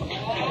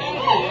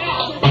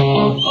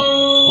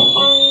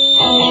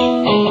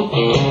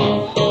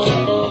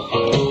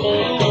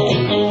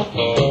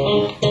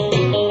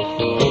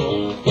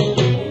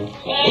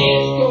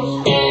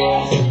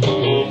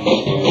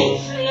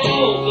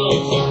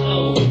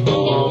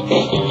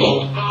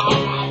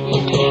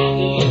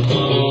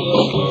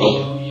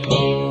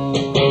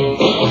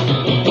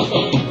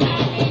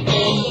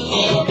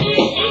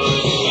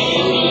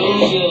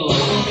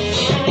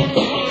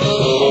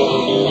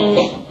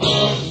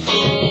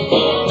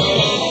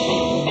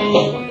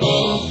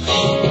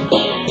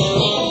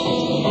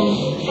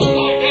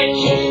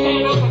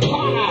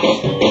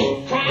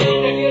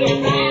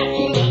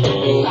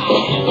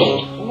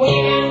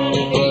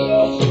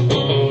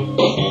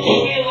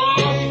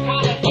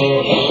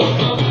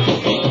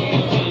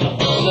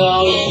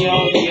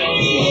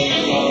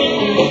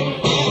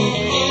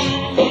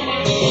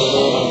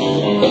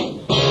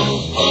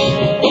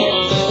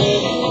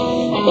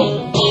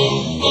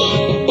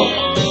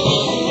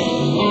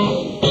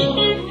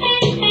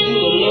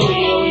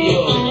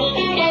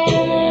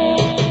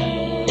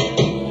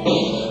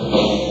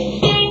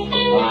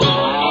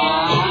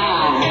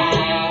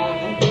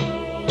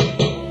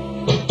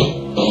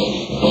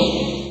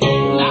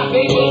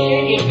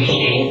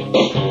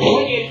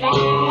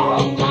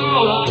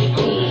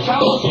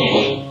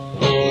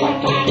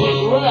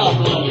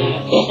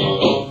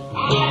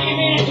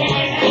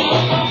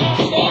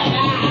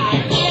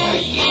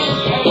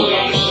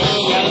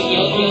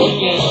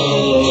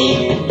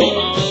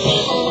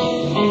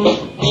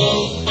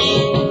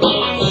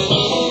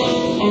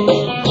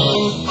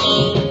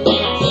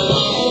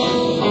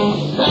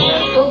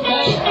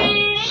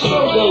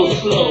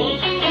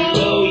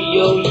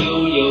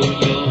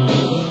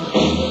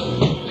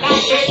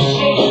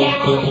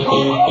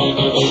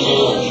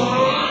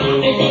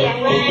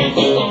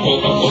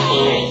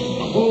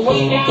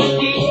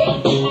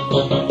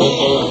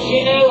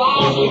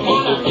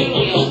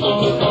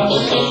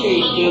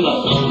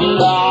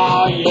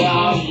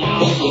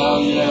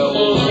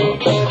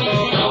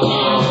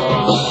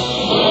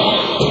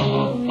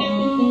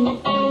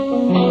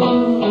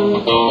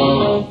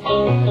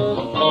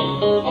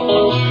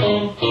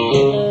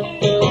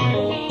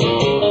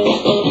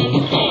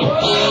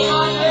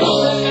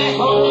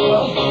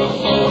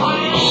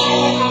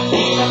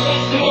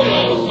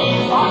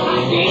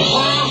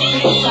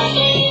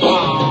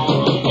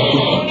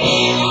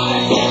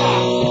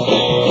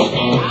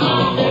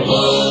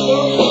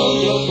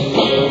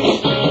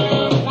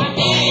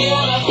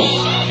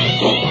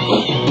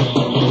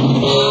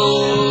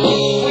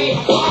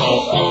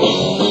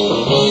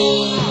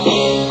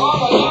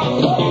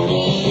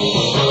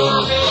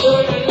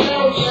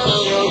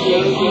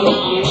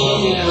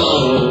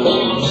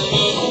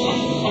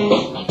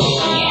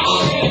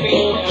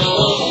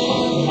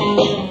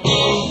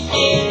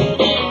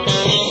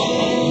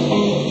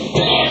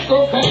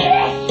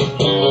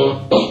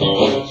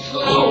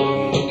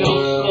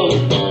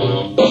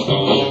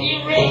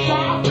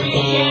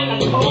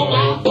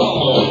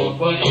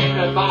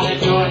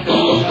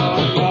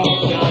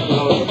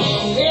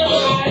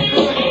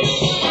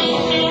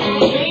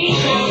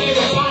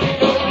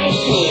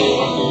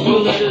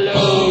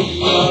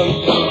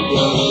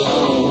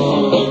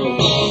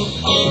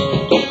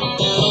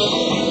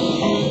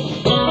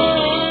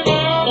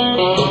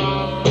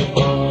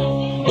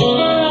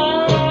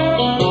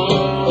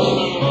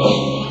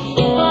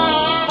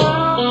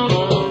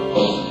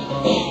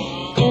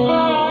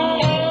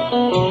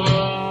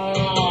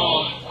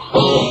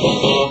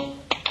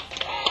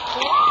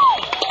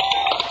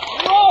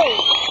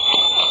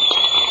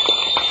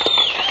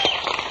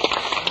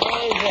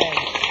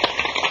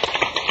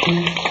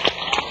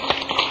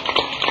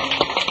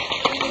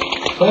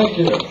 Thank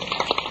you.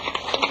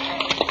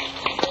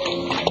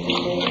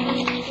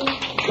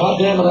 God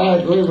damn it, I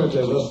agree with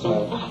you this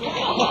time.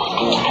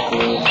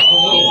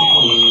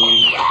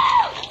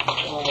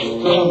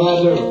 Graham, I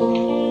do.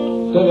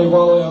 Denny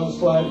Wally on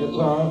slide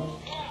guitar.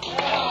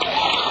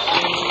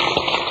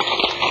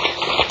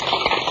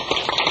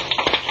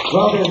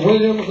 Robert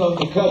Williams on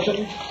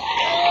percussion.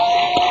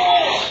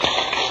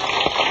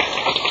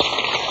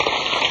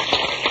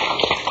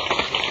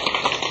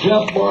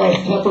 Jeff Morris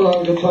Tepper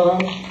on guitar.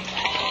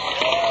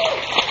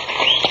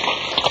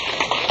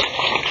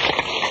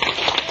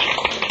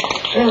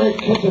 Eric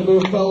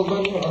Kittaboo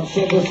Feldman on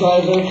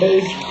synthesizer,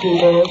 bass,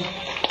 keyboard.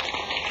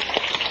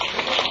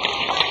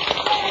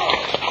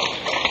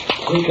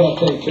 He can't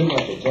take too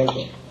much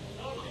attention.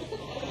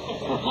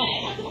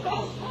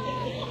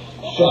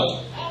 Shut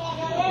up.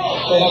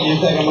 You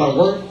think I'm going to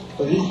work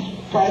for these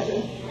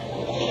prices?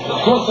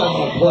 Of course I'm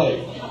going to play.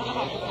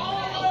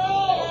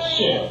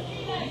 Shit.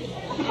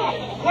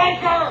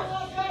 Breaker!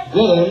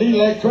 Yeah, the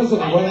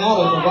electricity went out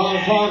at the wrong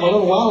time a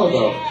little while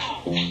ago.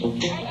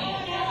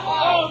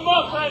 Oh,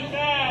 Muffin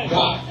Man!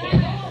 God.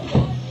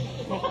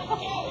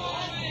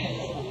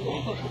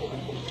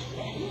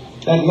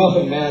 That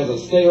Muffin Man is a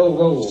stale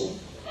roll.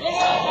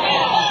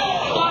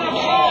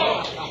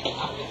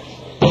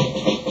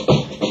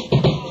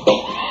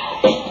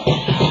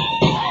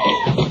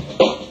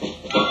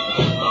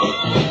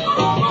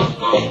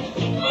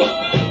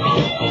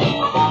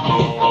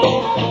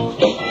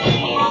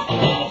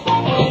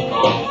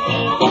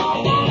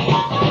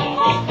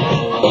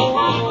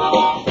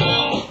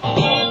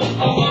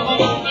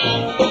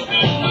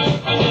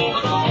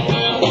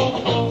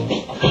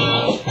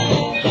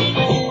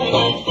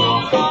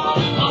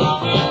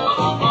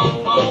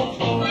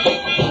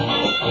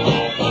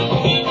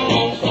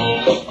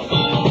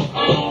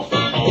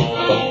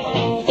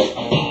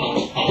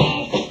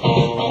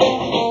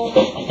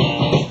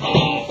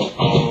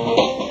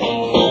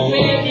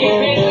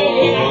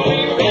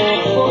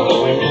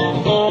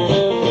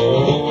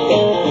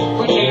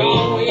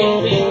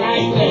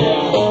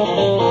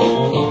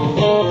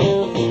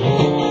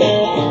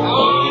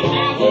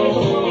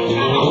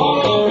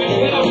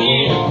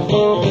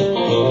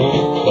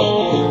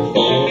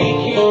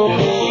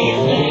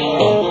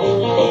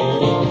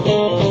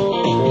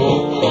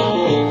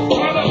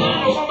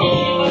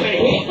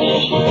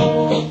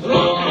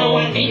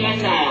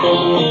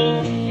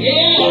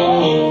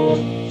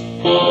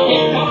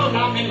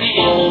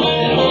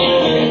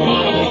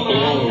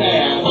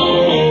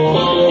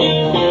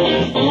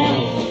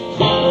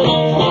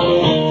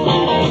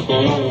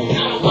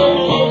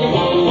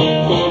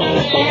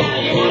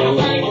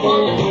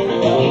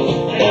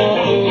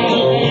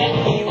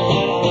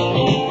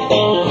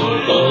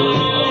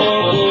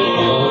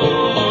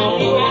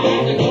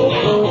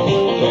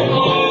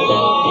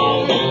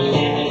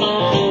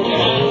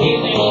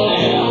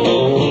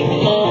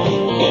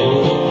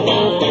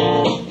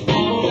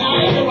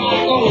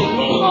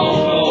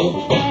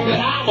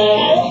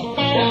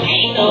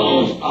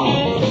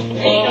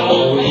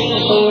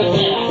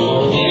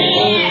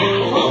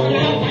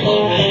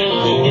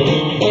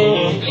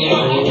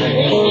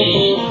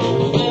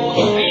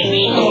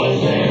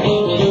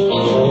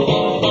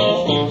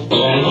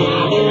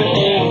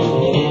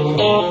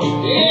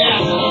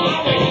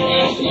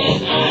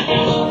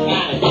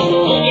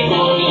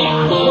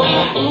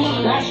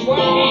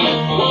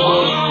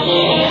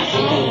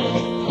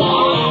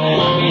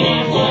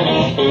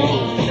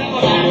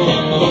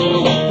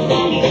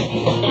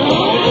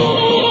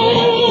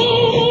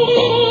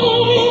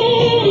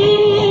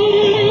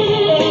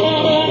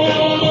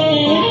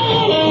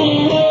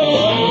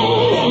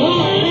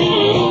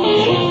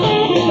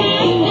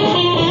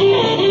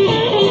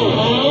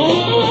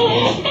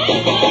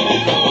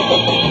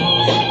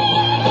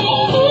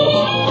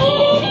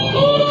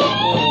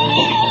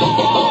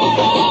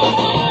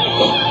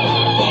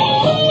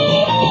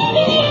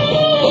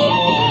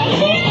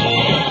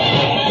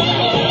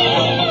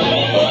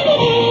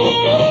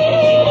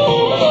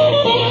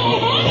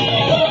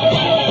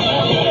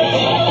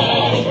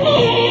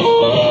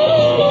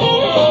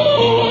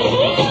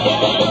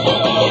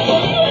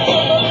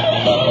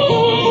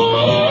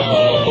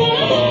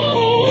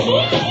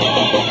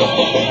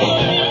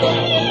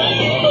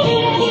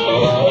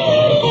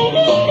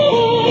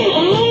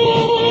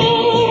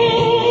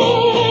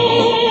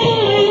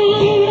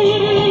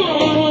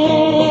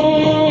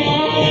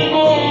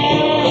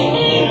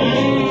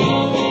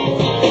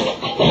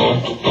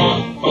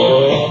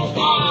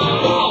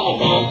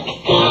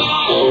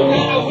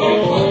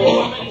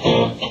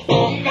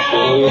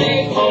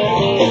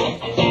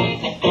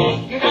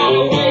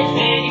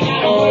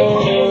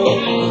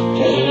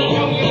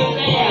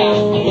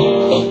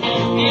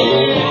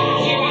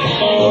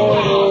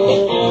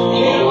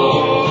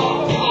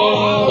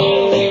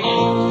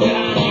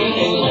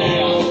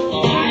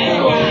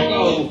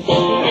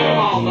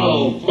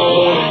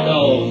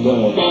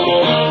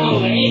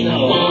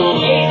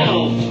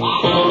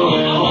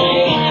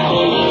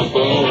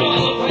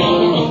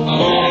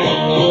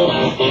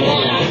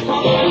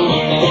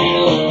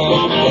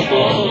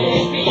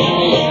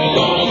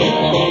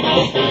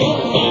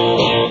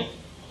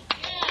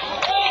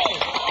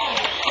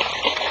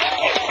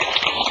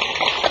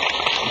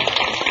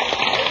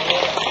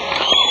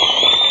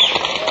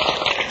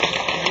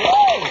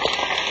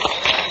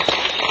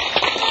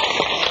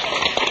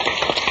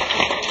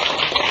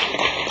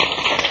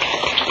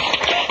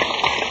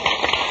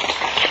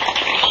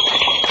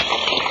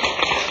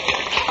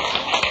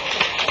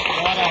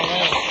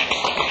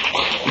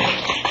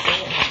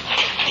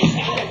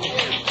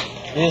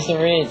 Here's the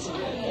reeds.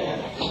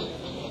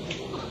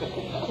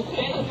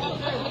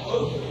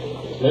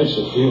 Makes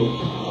you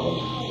feel.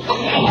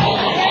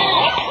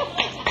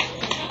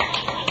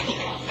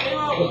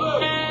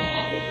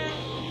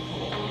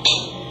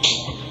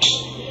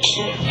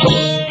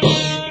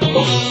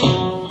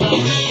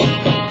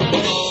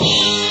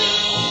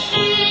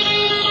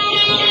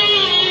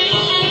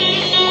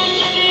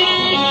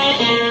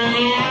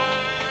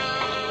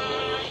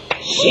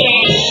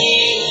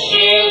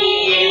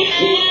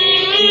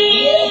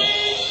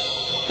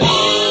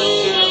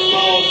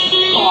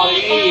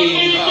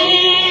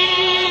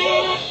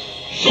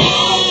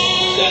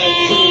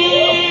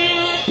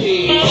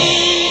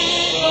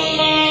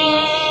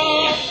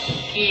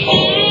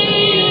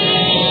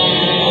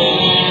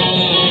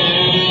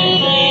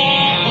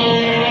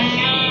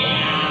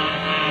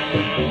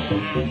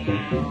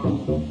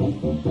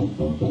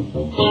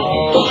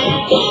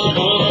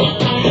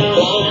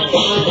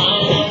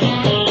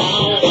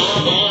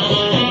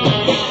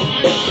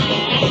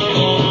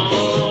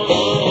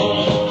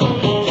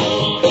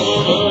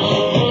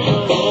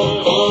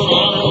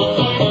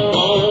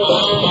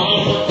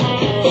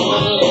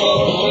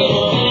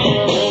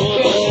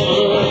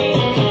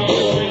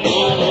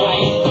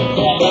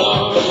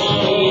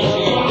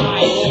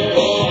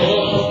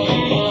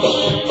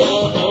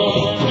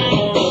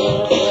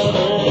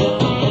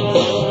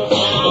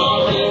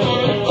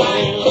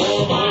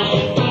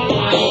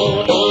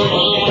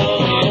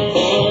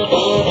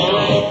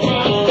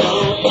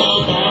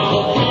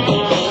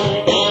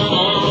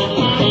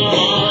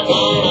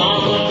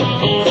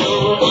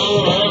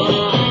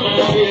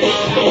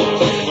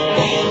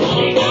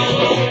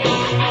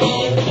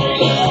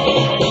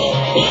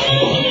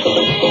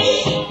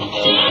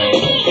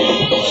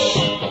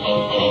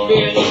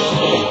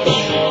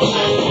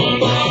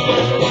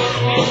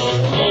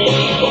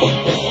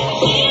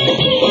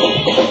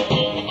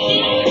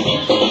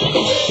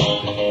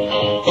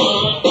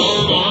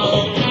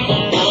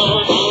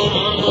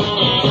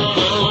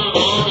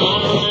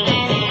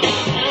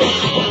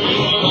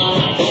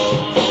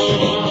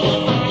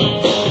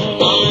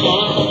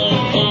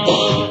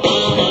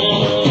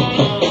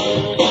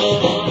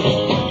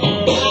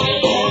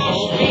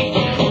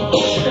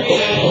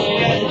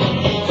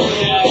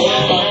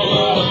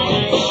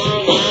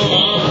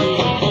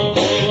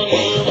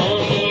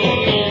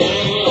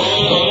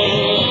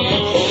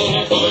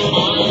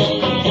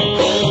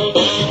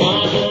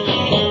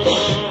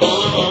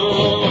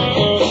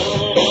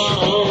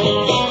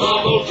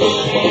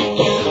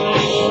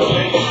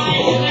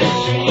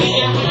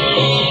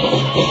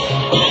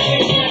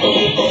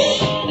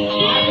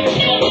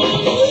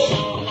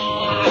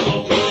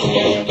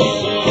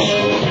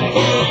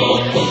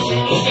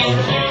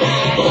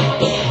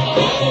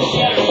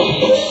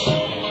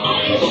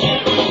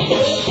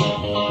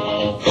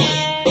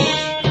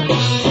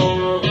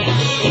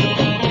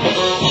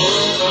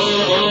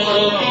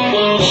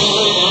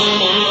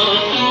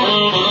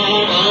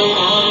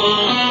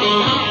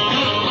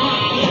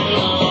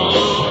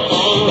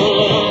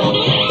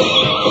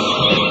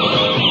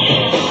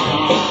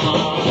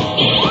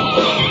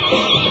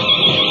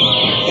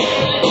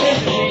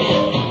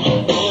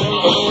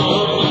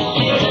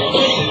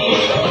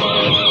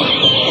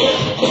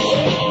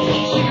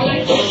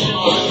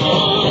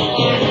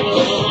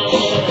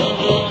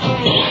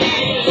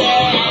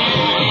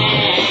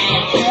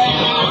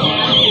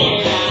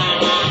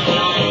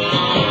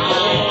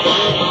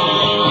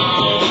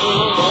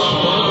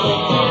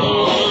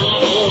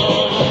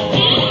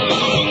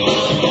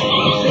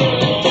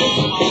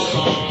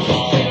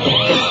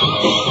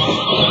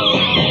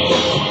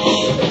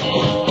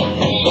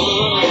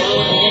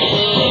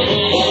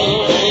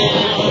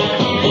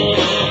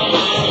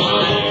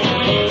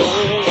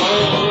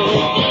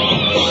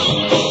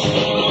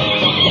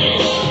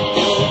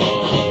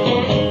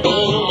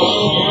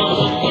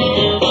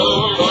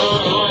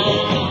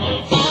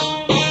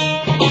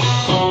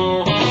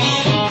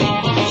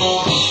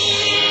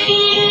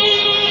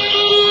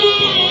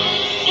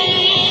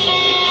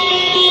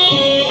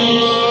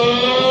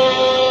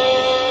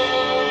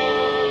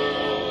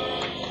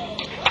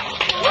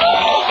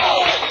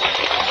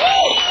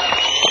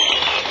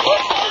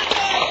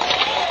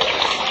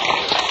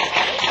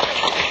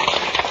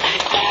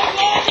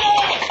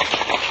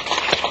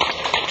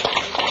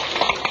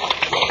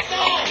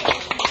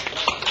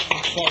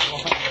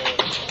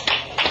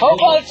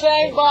 Hobo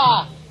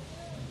Chamber!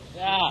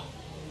 Yeah.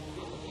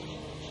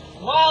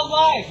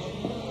 Wildlife!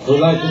 We'd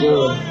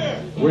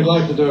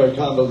like to do a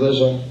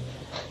composition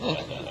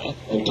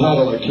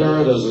entitled "A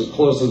Carrot is as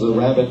Close as a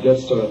Rabbit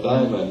Gets to a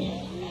Diamond."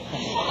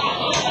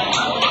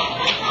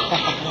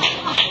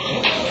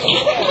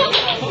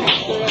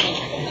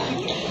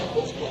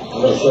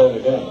 I'm going to say it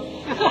again.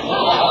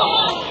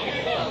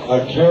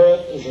 A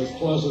carrot is as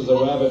close as a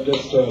rabbit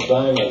gets to a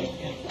diamond.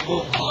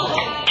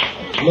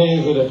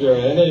 Means that if you're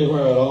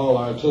anywhere at all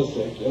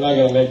artistic, you're not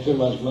going to make too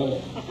much money.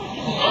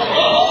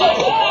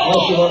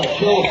 Unless you want to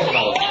kill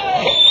somebody.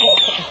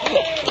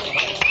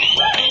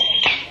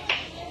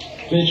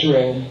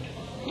 Featuring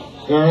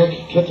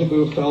Eric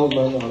Kitaboo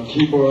Feldman on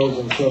keyboards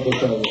and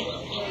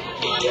synthesizers.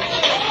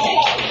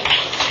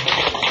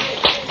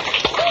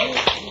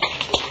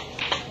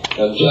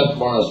 And Jeff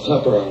Morris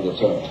Tupper on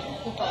guitar.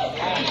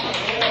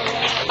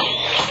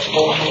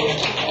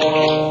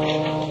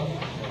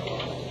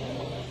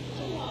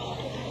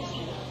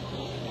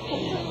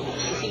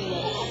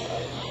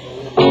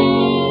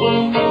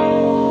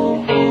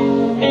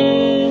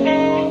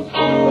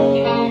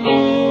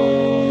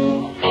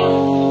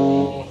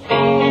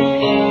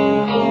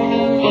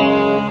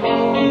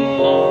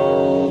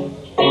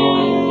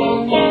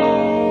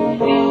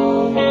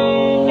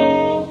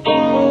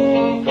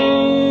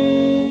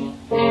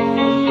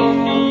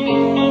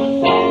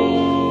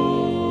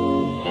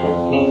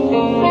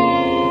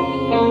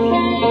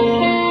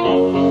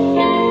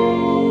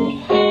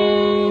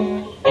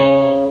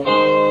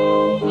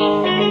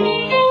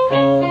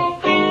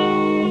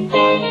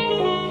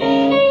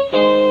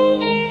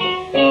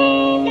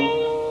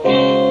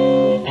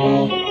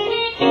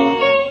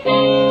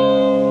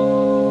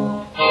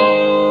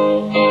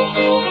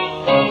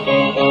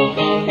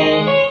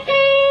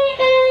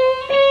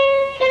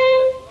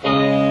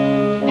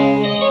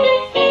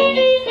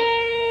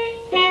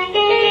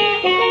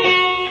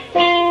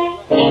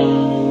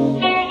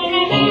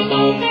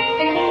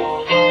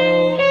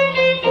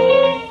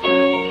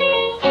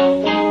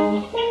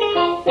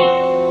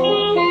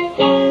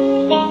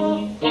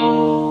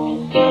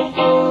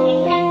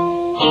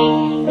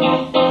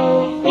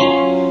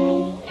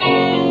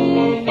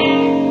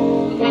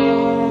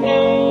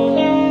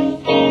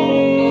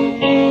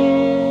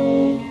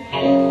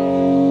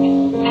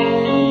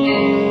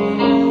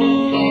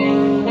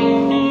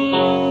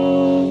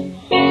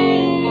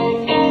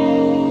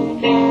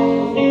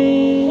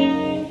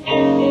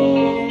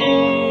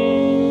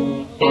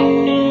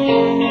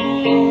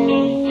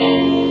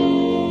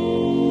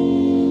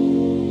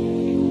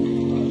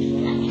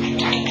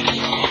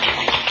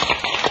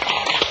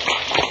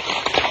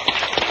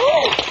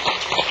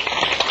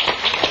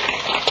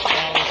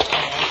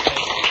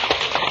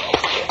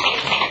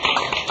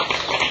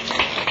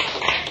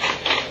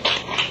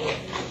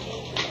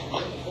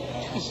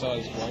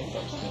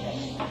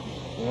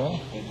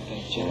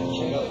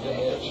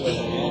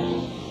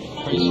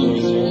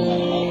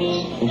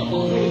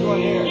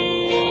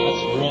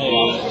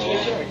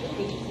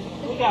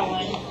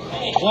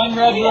 One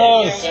red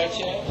rose.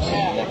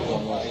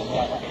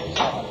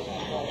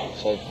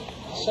 So,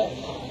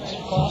 it's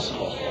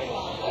possible.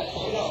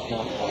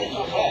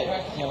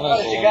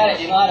 You got it.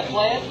 You know how to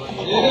play it?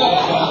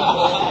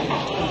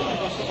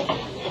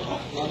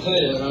 I'll tell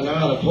you, I know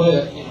how to play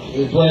it.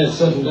 We play it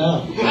sitting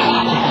down.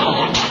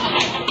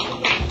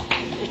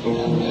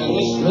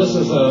 And this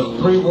is a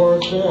pre-war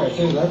chair,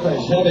 too. That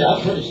thing's heavy.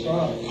 I'm pretty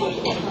strong.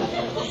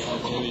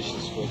 Maybe you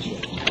should switch it.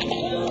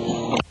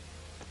 Yeah.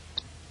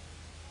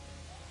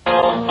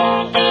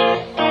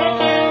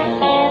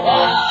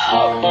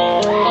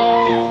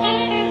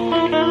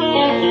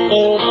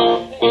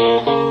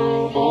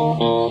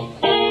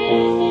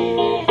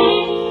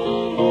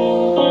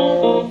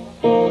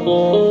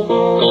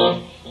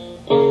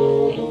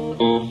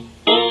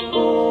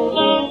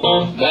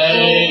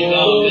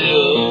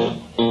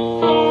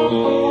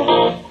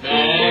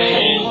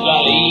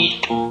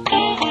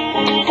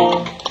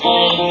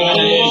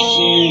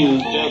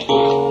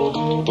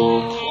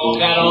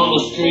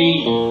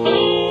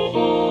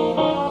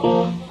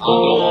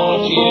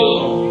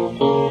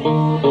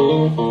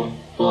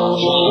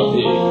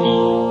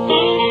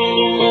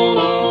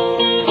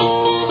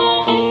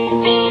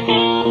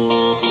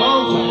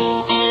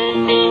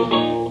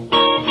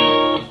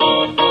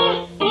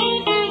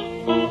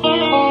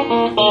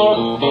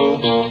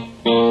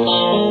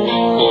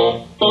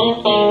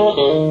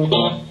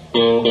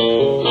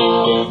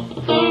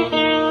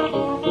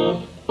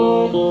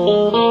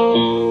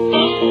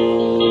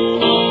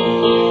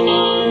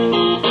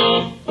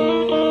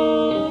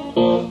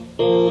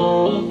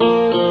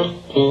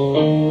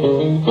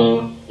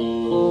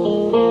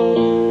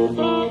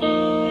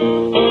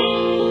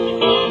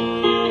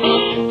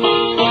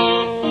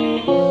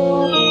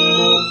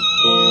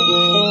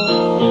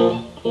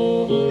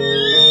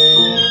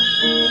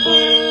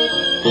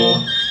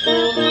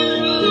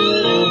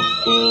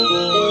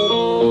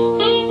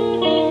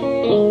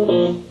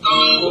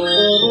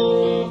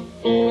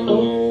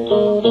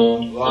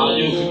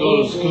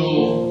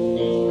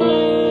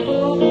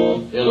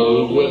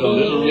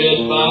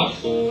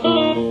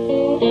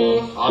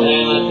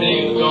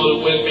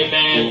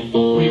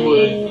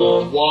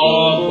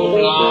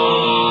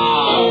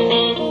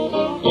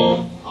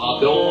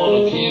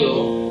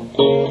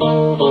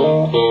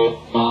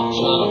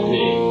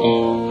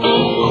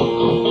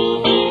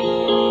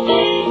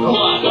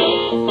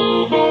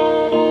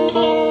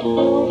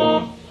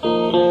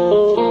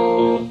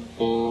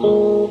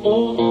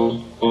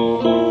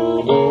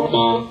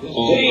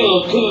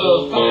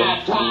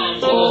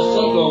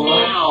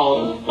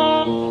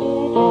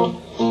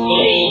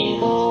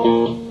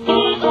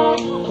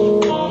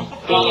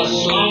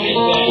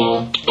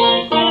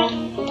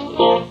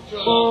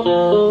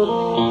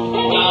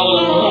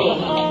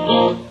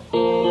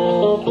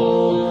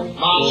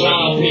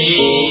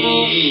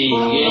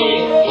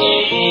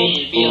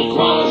 it'd be a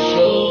quite a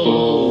show.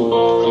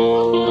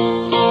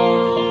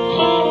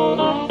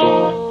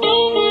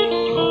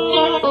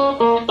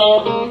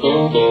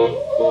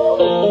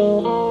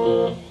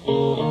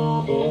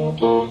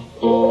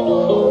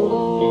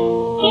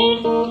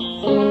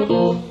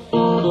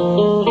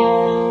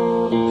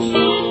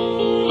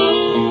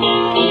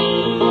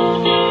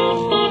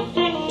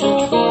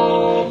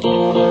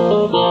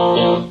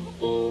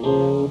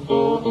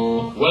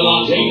 Well,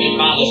 I'll take it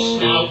by the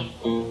snout.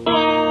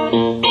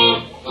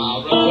 I'll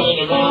run it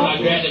around, I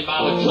grab it by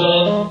the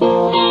club.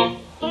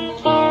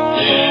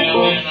 Yeah,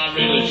 man, I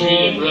really treat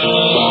it rough.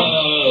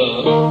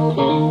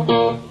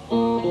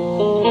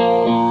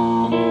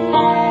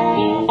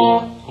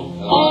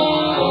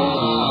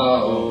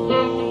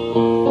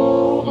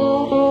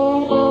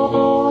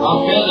 I'll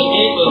fill the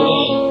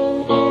neighborhood.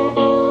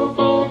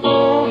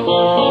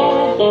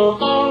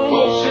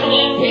 Oh, sure,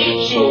 that pig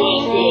sure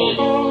was good.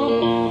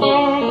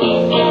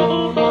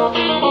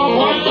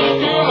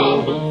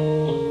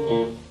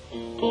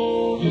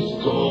 Used to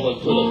come home and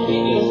put her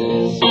fingers in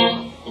his.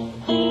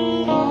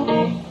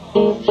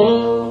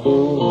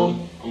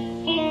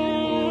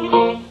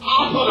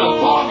 I'll put a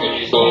fork in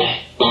his back.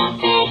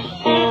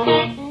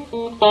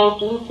 I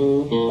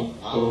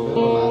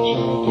remember my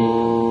childhood.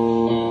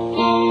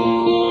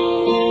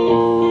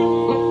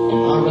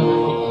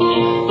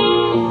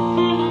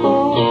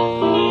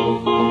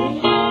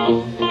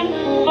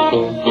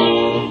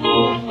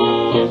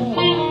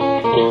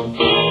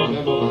 I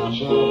remember my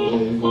childhood.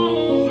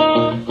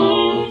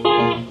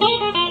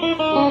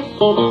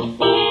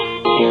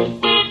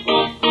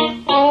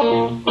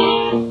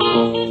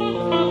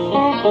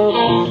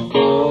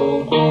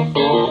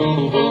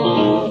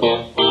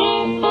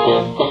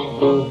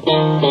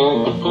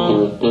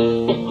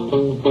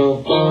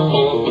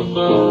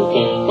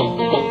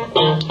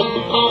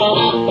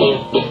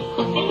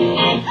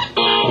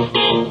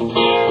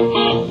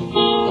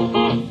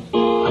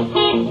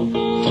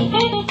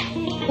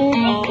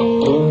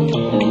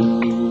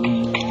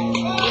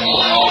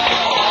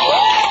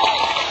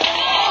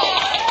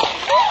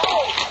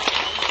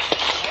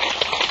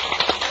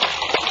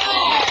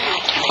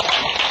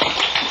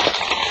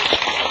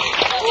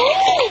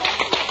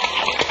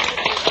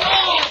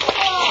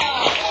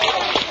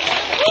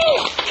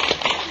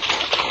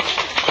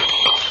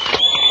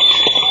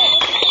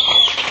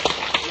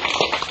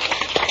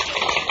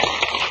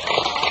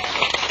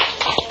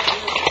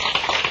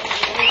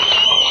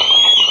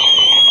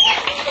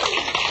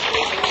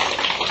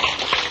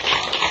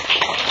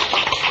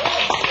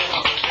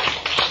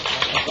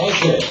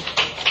 Okay.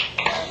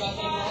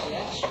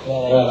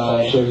 And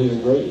I'm sure he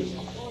agrees.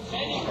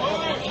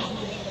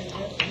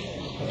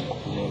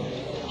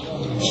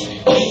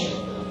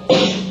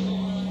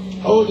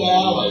 Ode to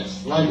Alex.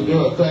 I'd like to do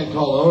a thing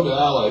called Ode to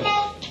Alex.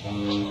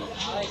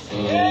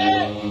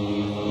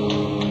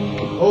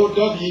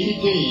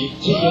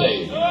 O-W-E-D-T-A.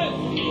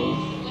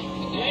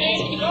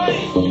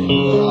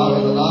 Out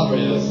of the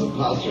obvious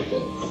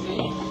apostrophe.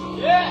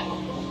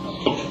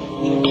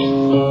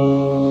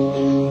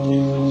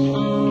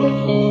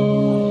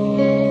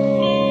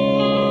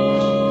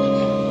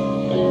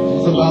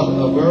 It's about a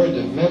very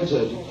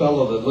demented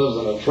fellow that lives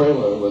in a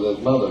trailer with his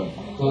mother.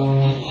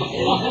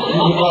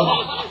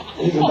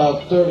 He's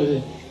about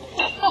 30,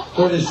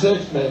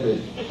 36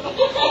 maybe.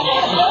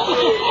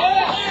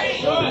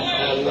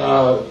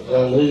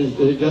 And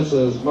he gets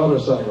his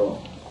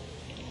motorcycle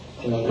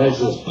and makes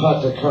his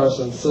putt to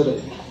Carson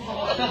City.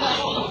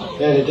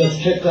 And he gets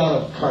kicked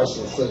out of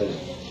Carson City.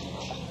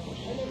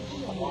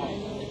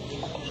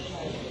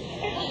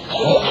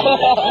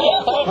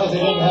 Because he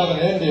didn't have an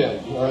Indian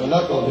or a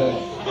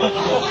knucklehead.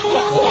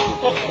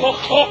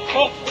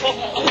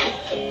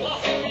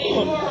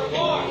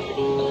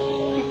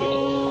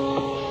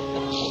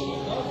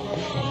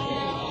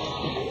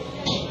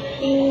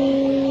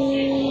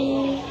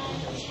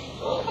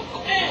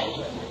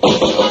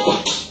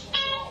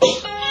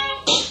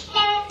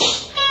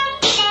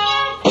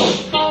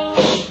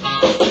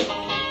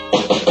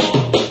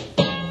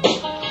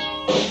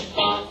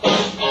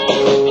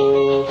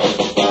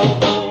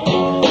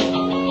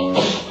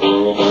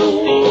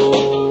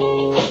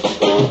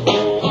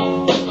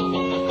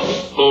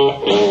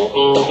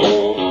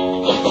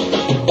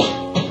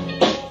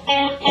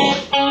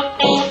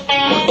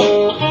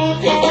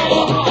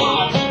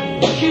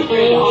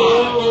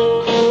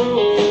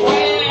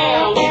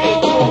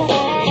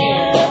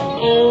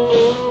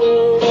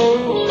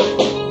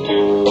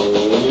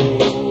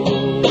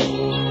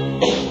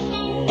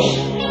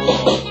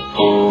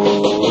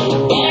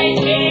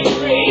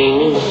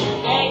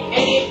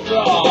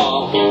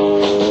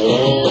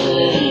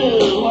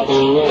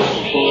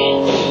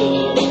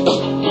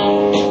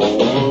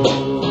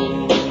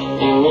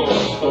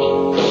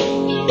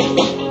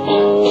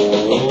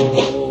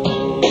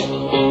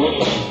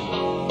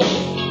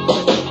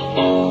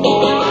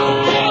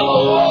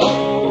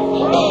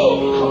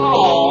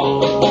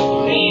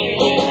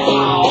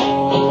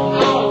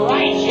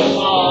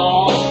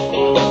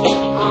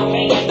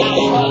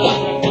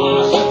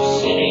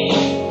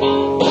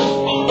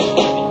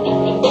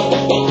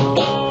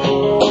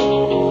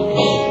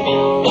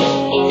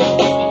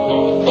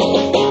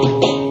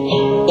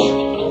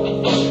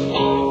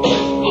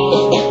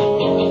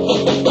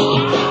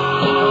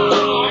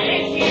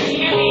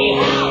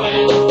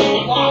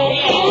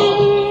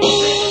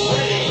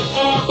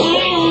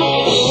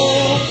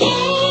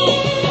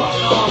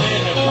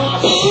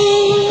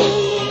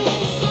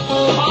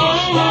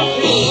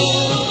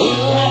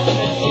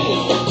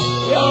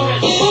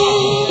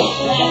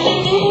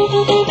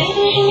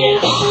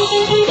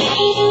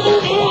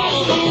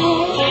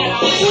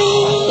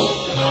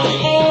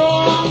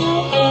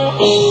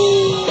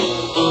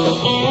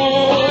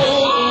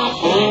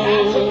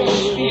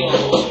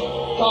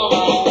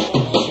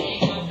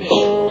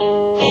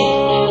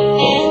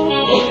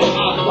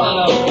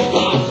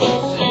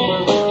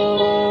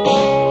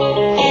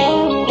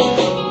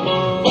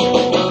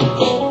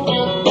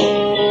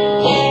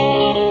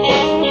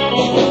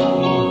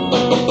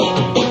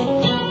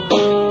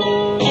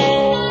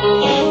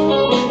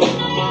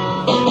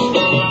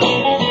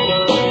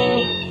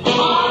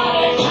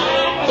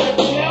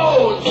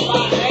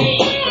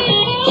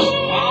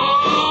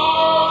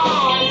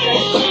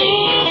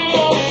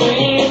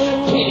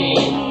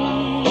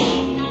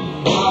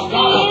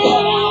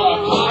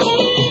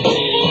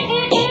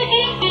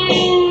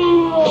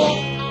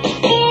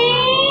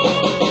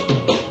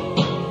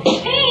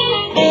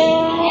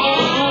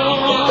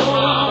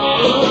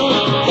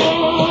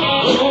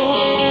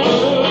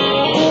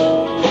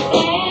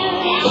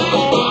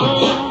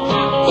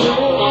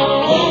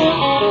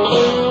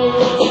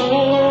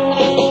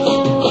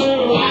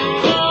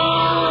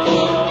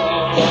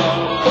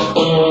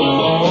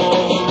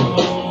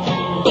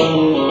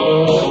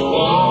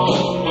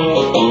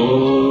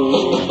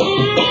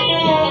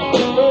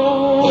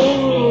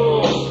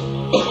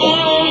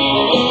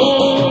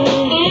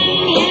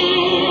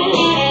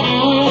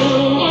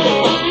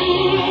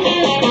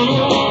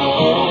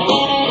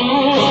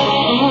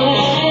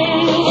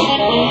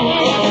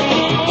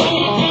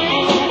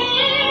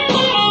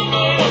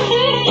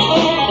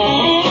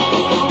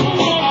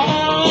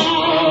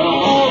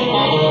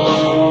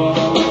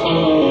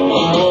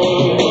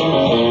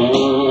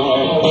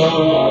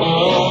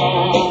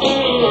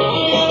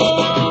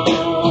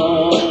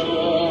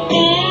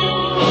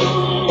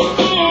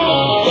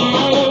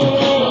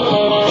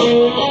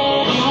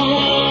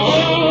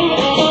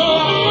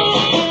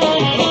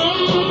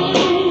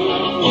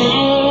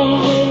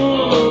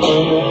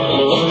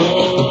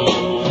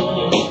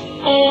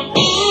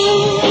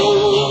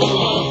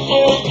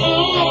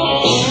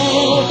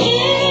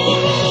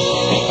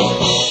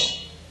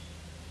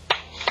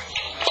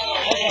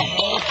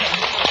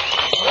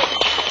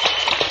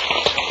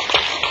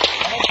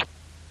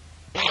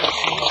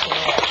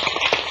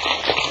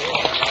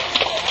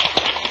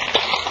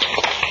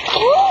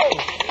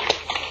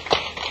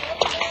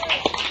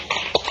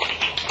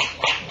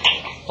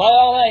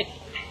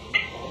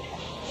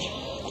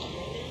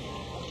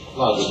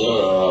 to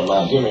do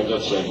my Human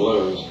Gypsy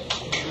Blues.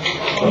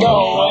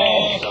 No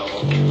way.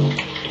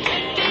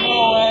 No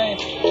way.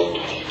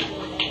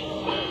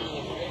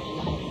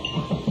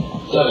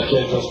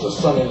 Dedicate this to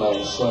Sunny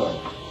Night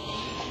Sun.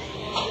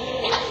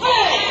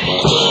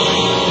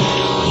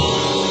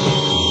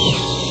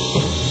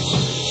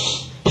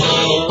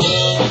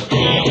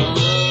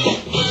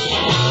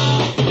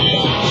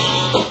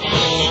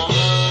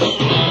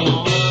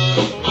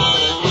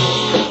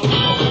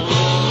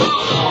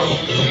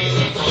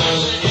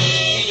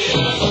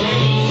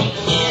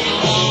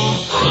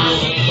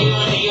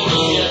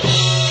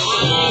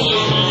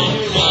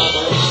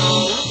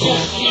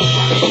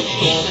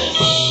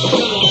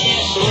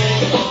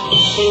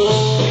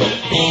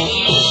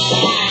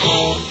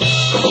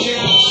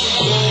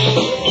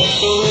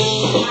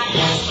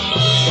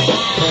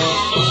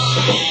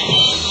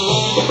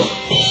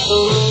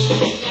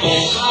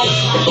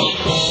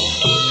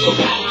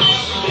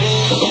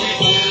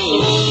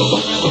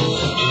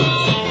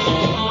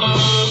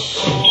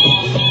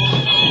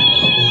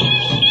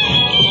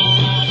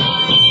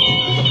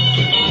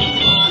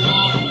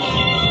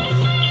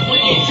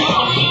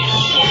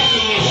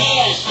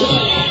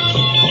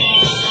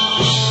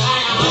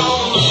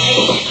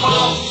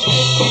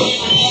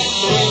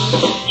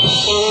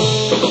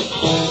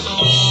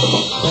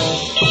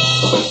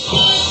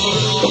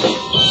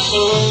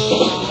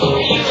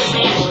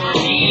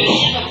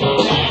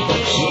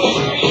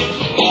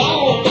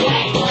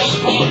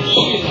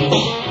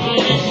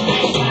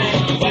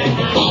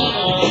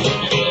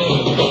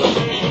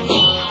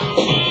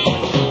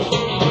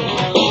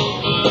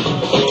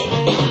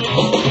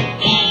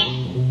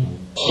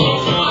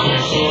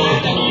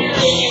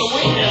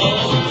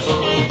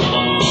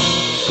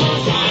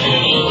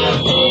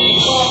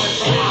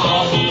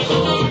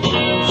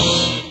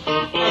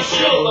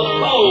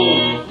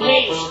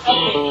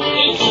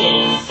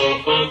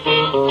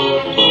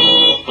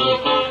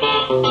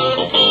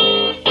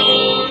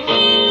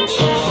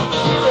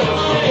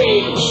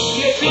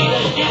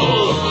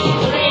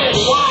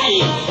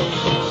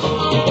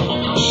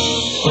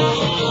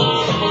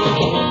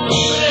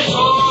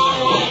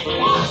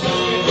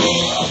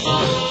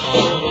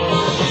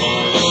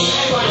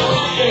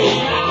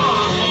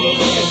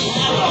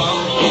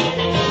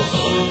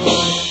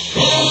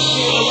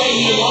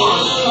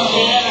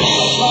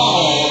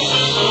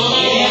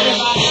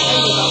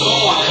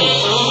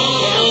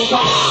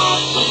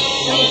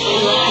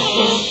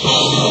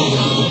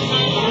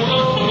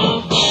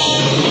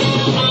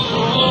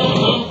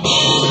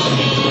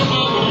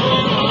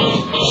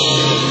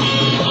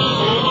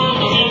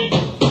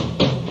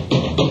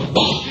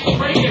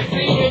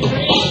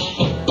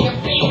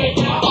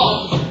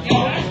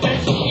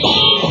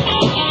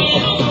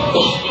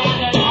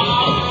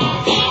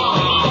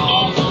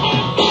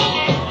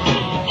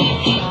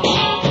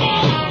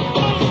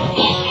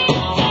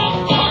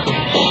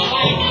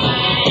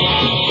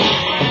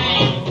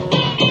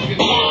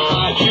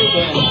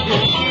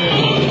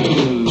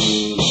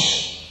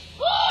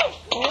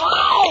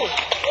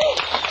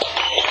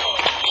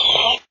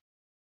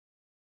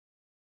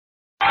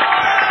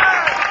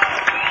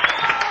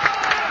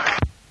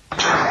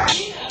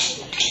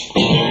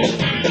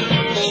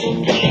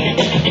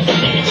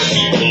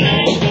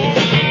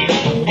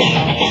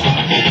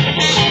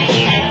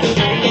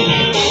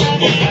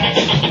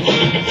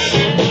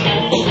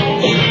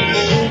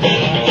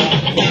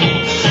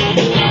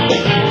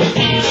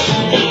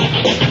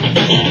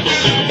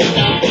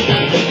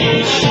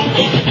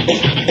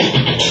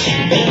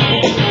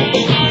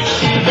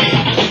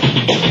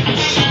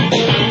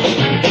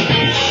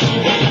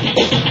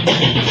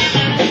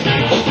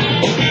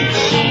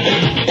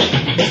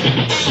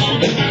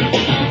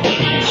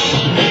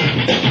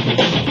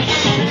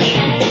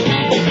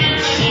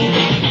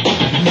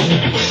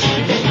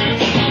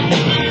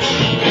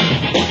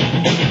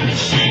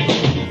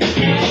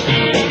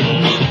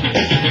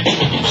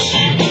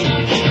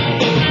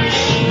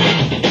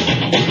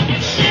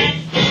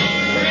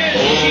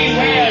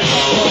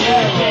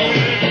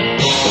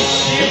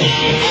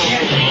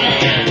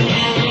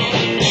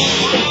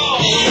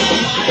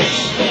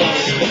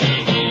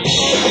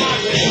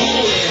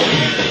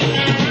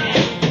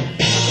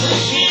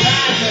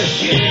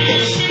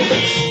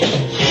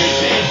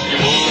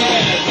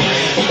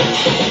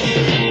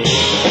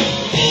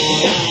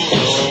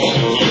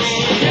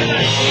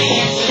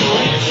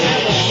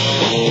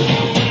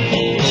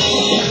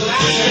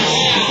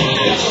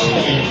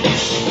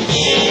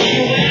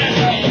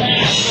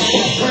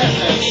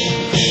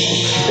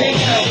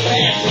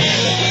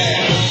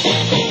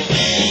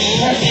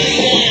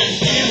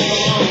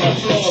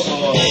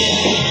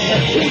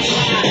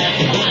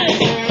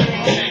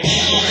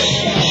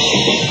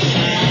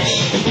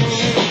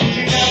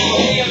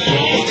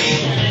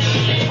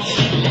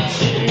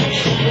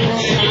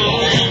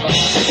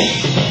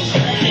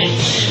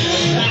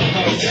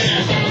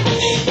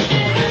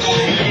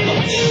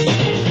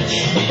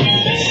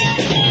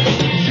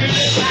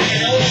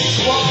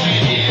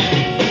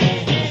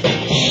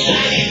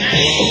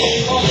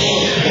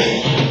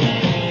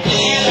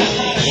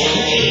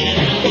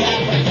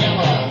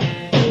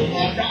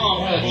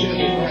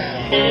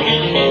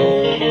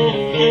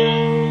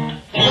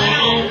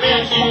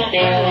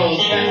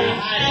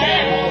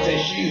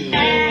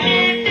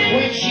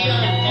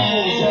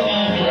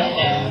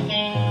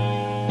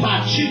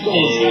 she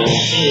goes right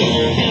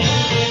through.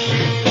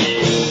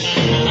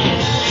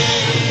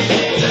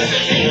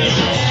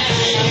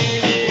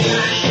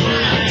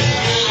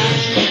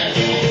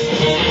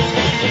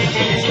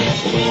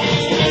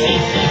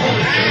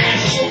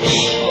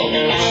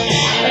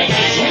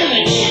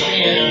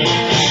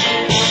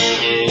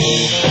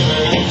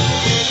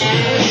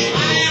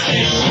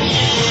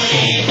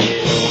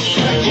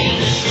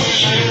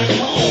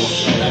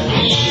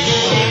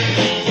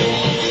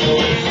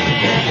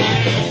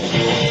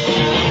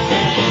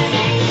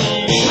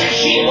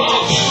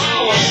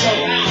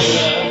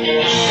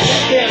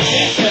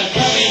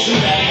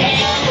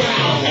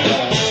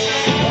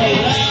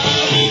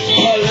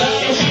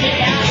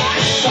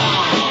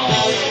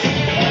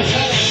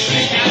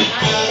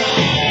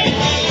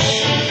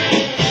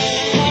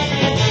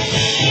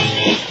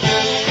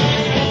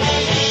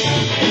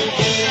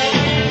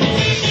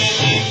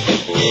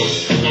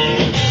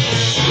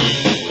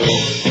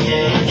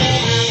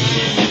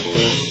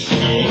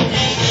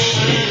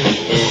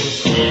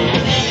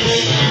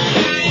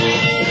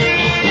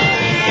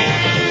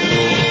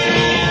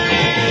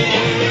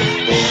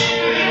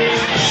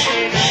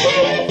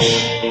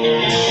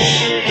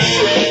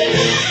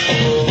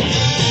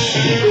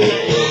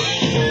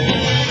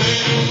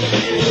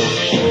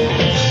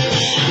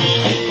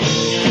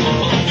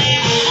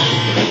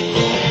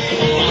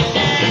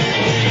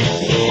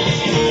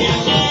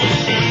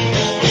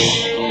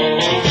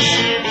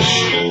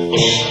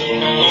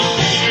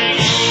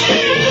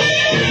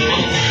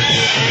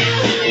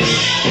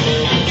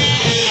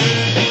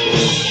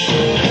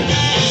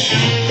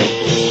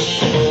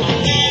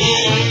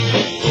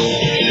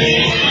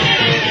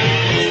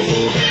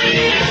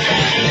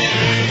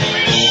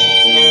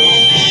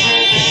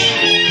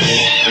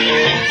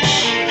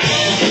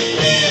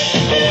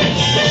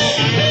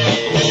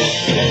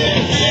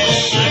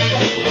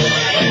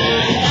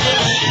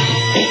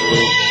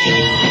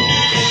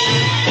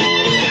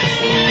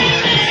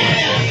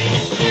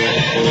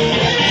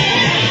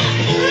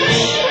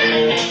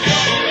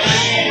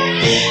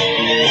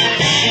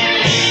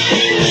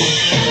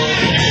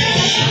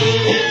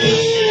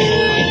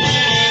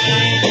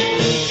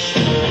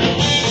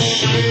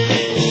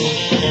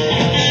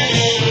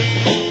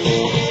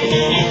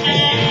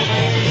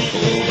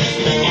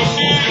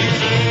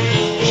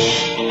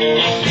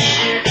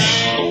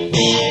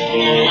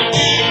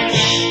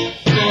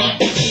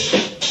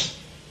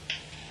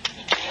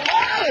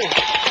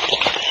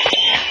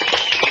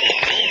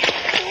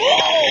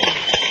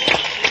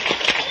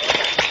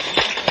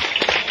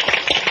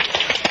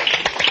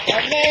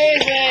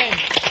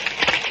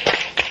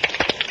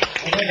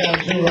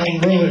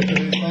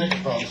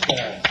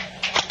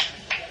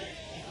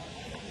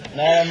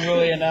 Not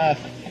unruly enough.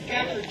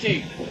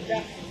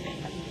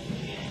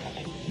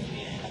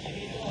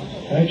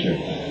 Thank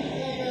you.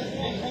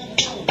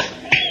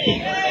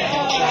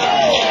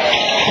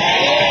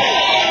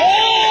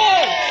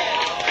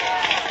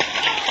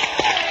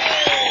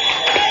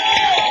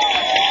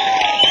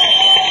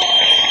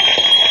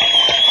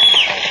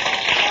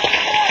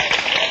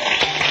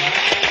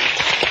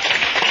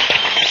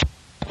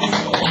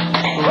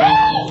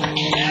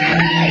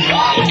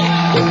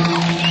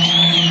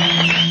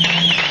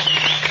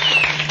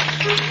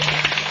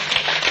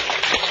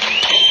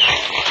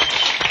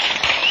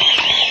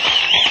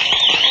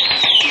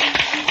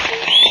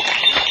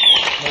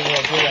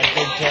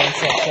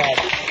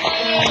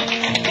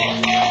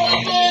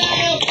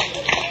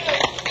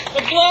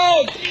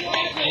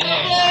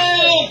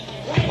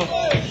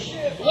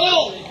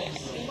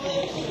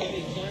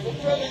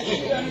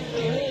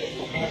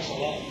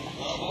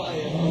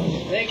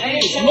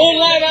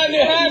 Moonlight on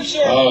New Hampshire.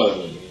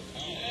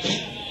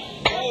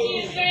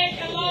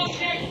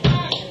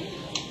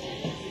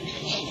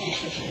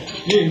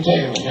 You can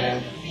take him,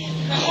 man.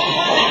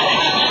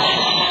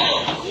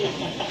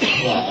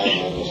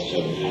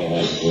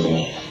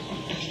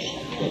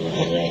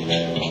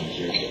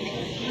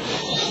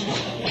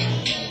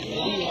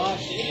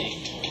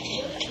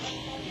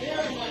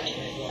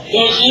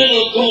 Those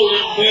little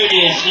golden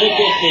birdies, look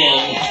at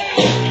them.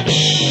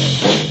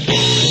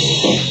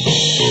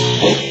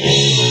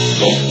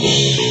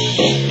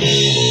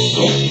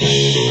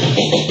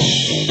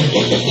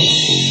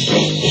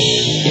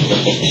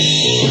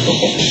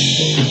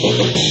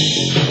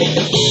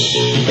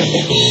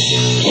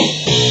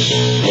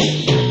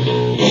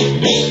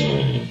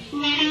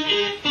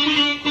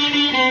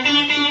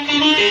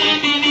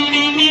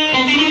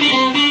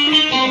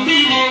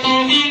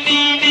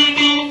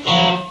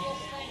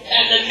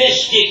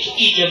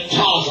 Eat of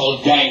tassel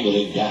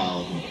dangling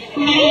down.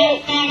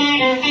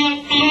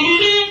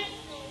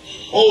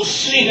 Oh,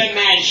 sleeping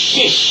man,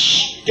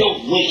 shish,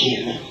 don't wake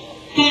him.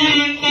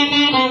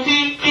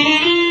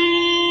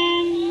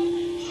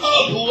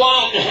 Up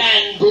one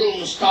hand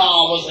broom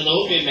star was an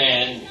old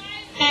man,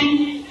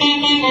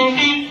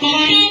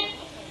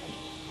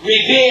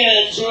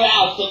 revered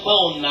throughout the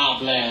bone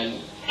knob land.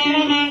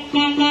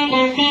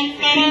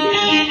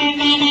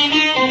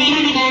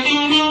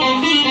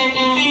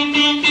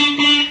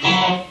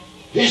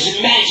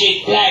 His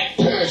magic black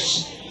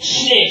purse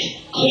slit,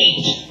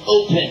 creaked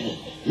open.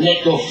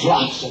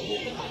 lots of them.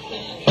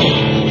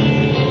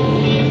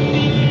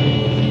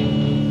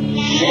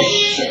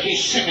 She's sicky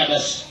sick of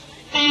us.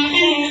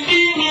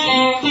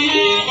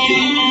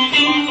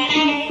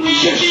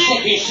 She's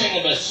sicky sick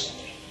of us.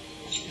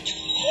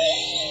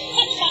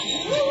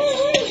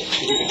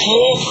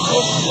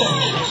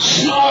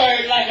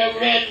 Snored like a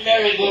red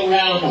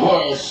merry-go-round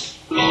horse.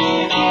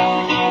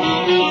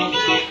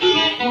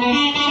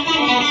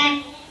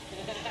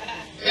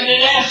 And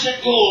an acid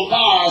gold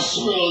bar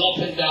swirled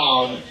up and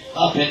down,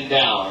 up and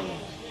down.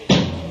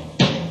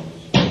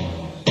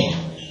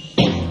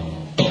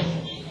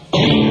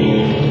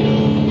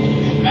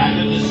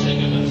 Back of the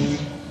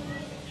cigarettes.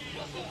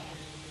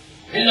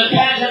 In the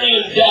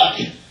pantaloon duck,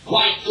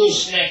 white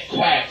gooseneck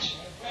quacked.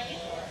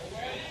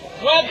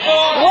 Wet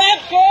balls!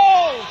 Wet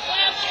balls!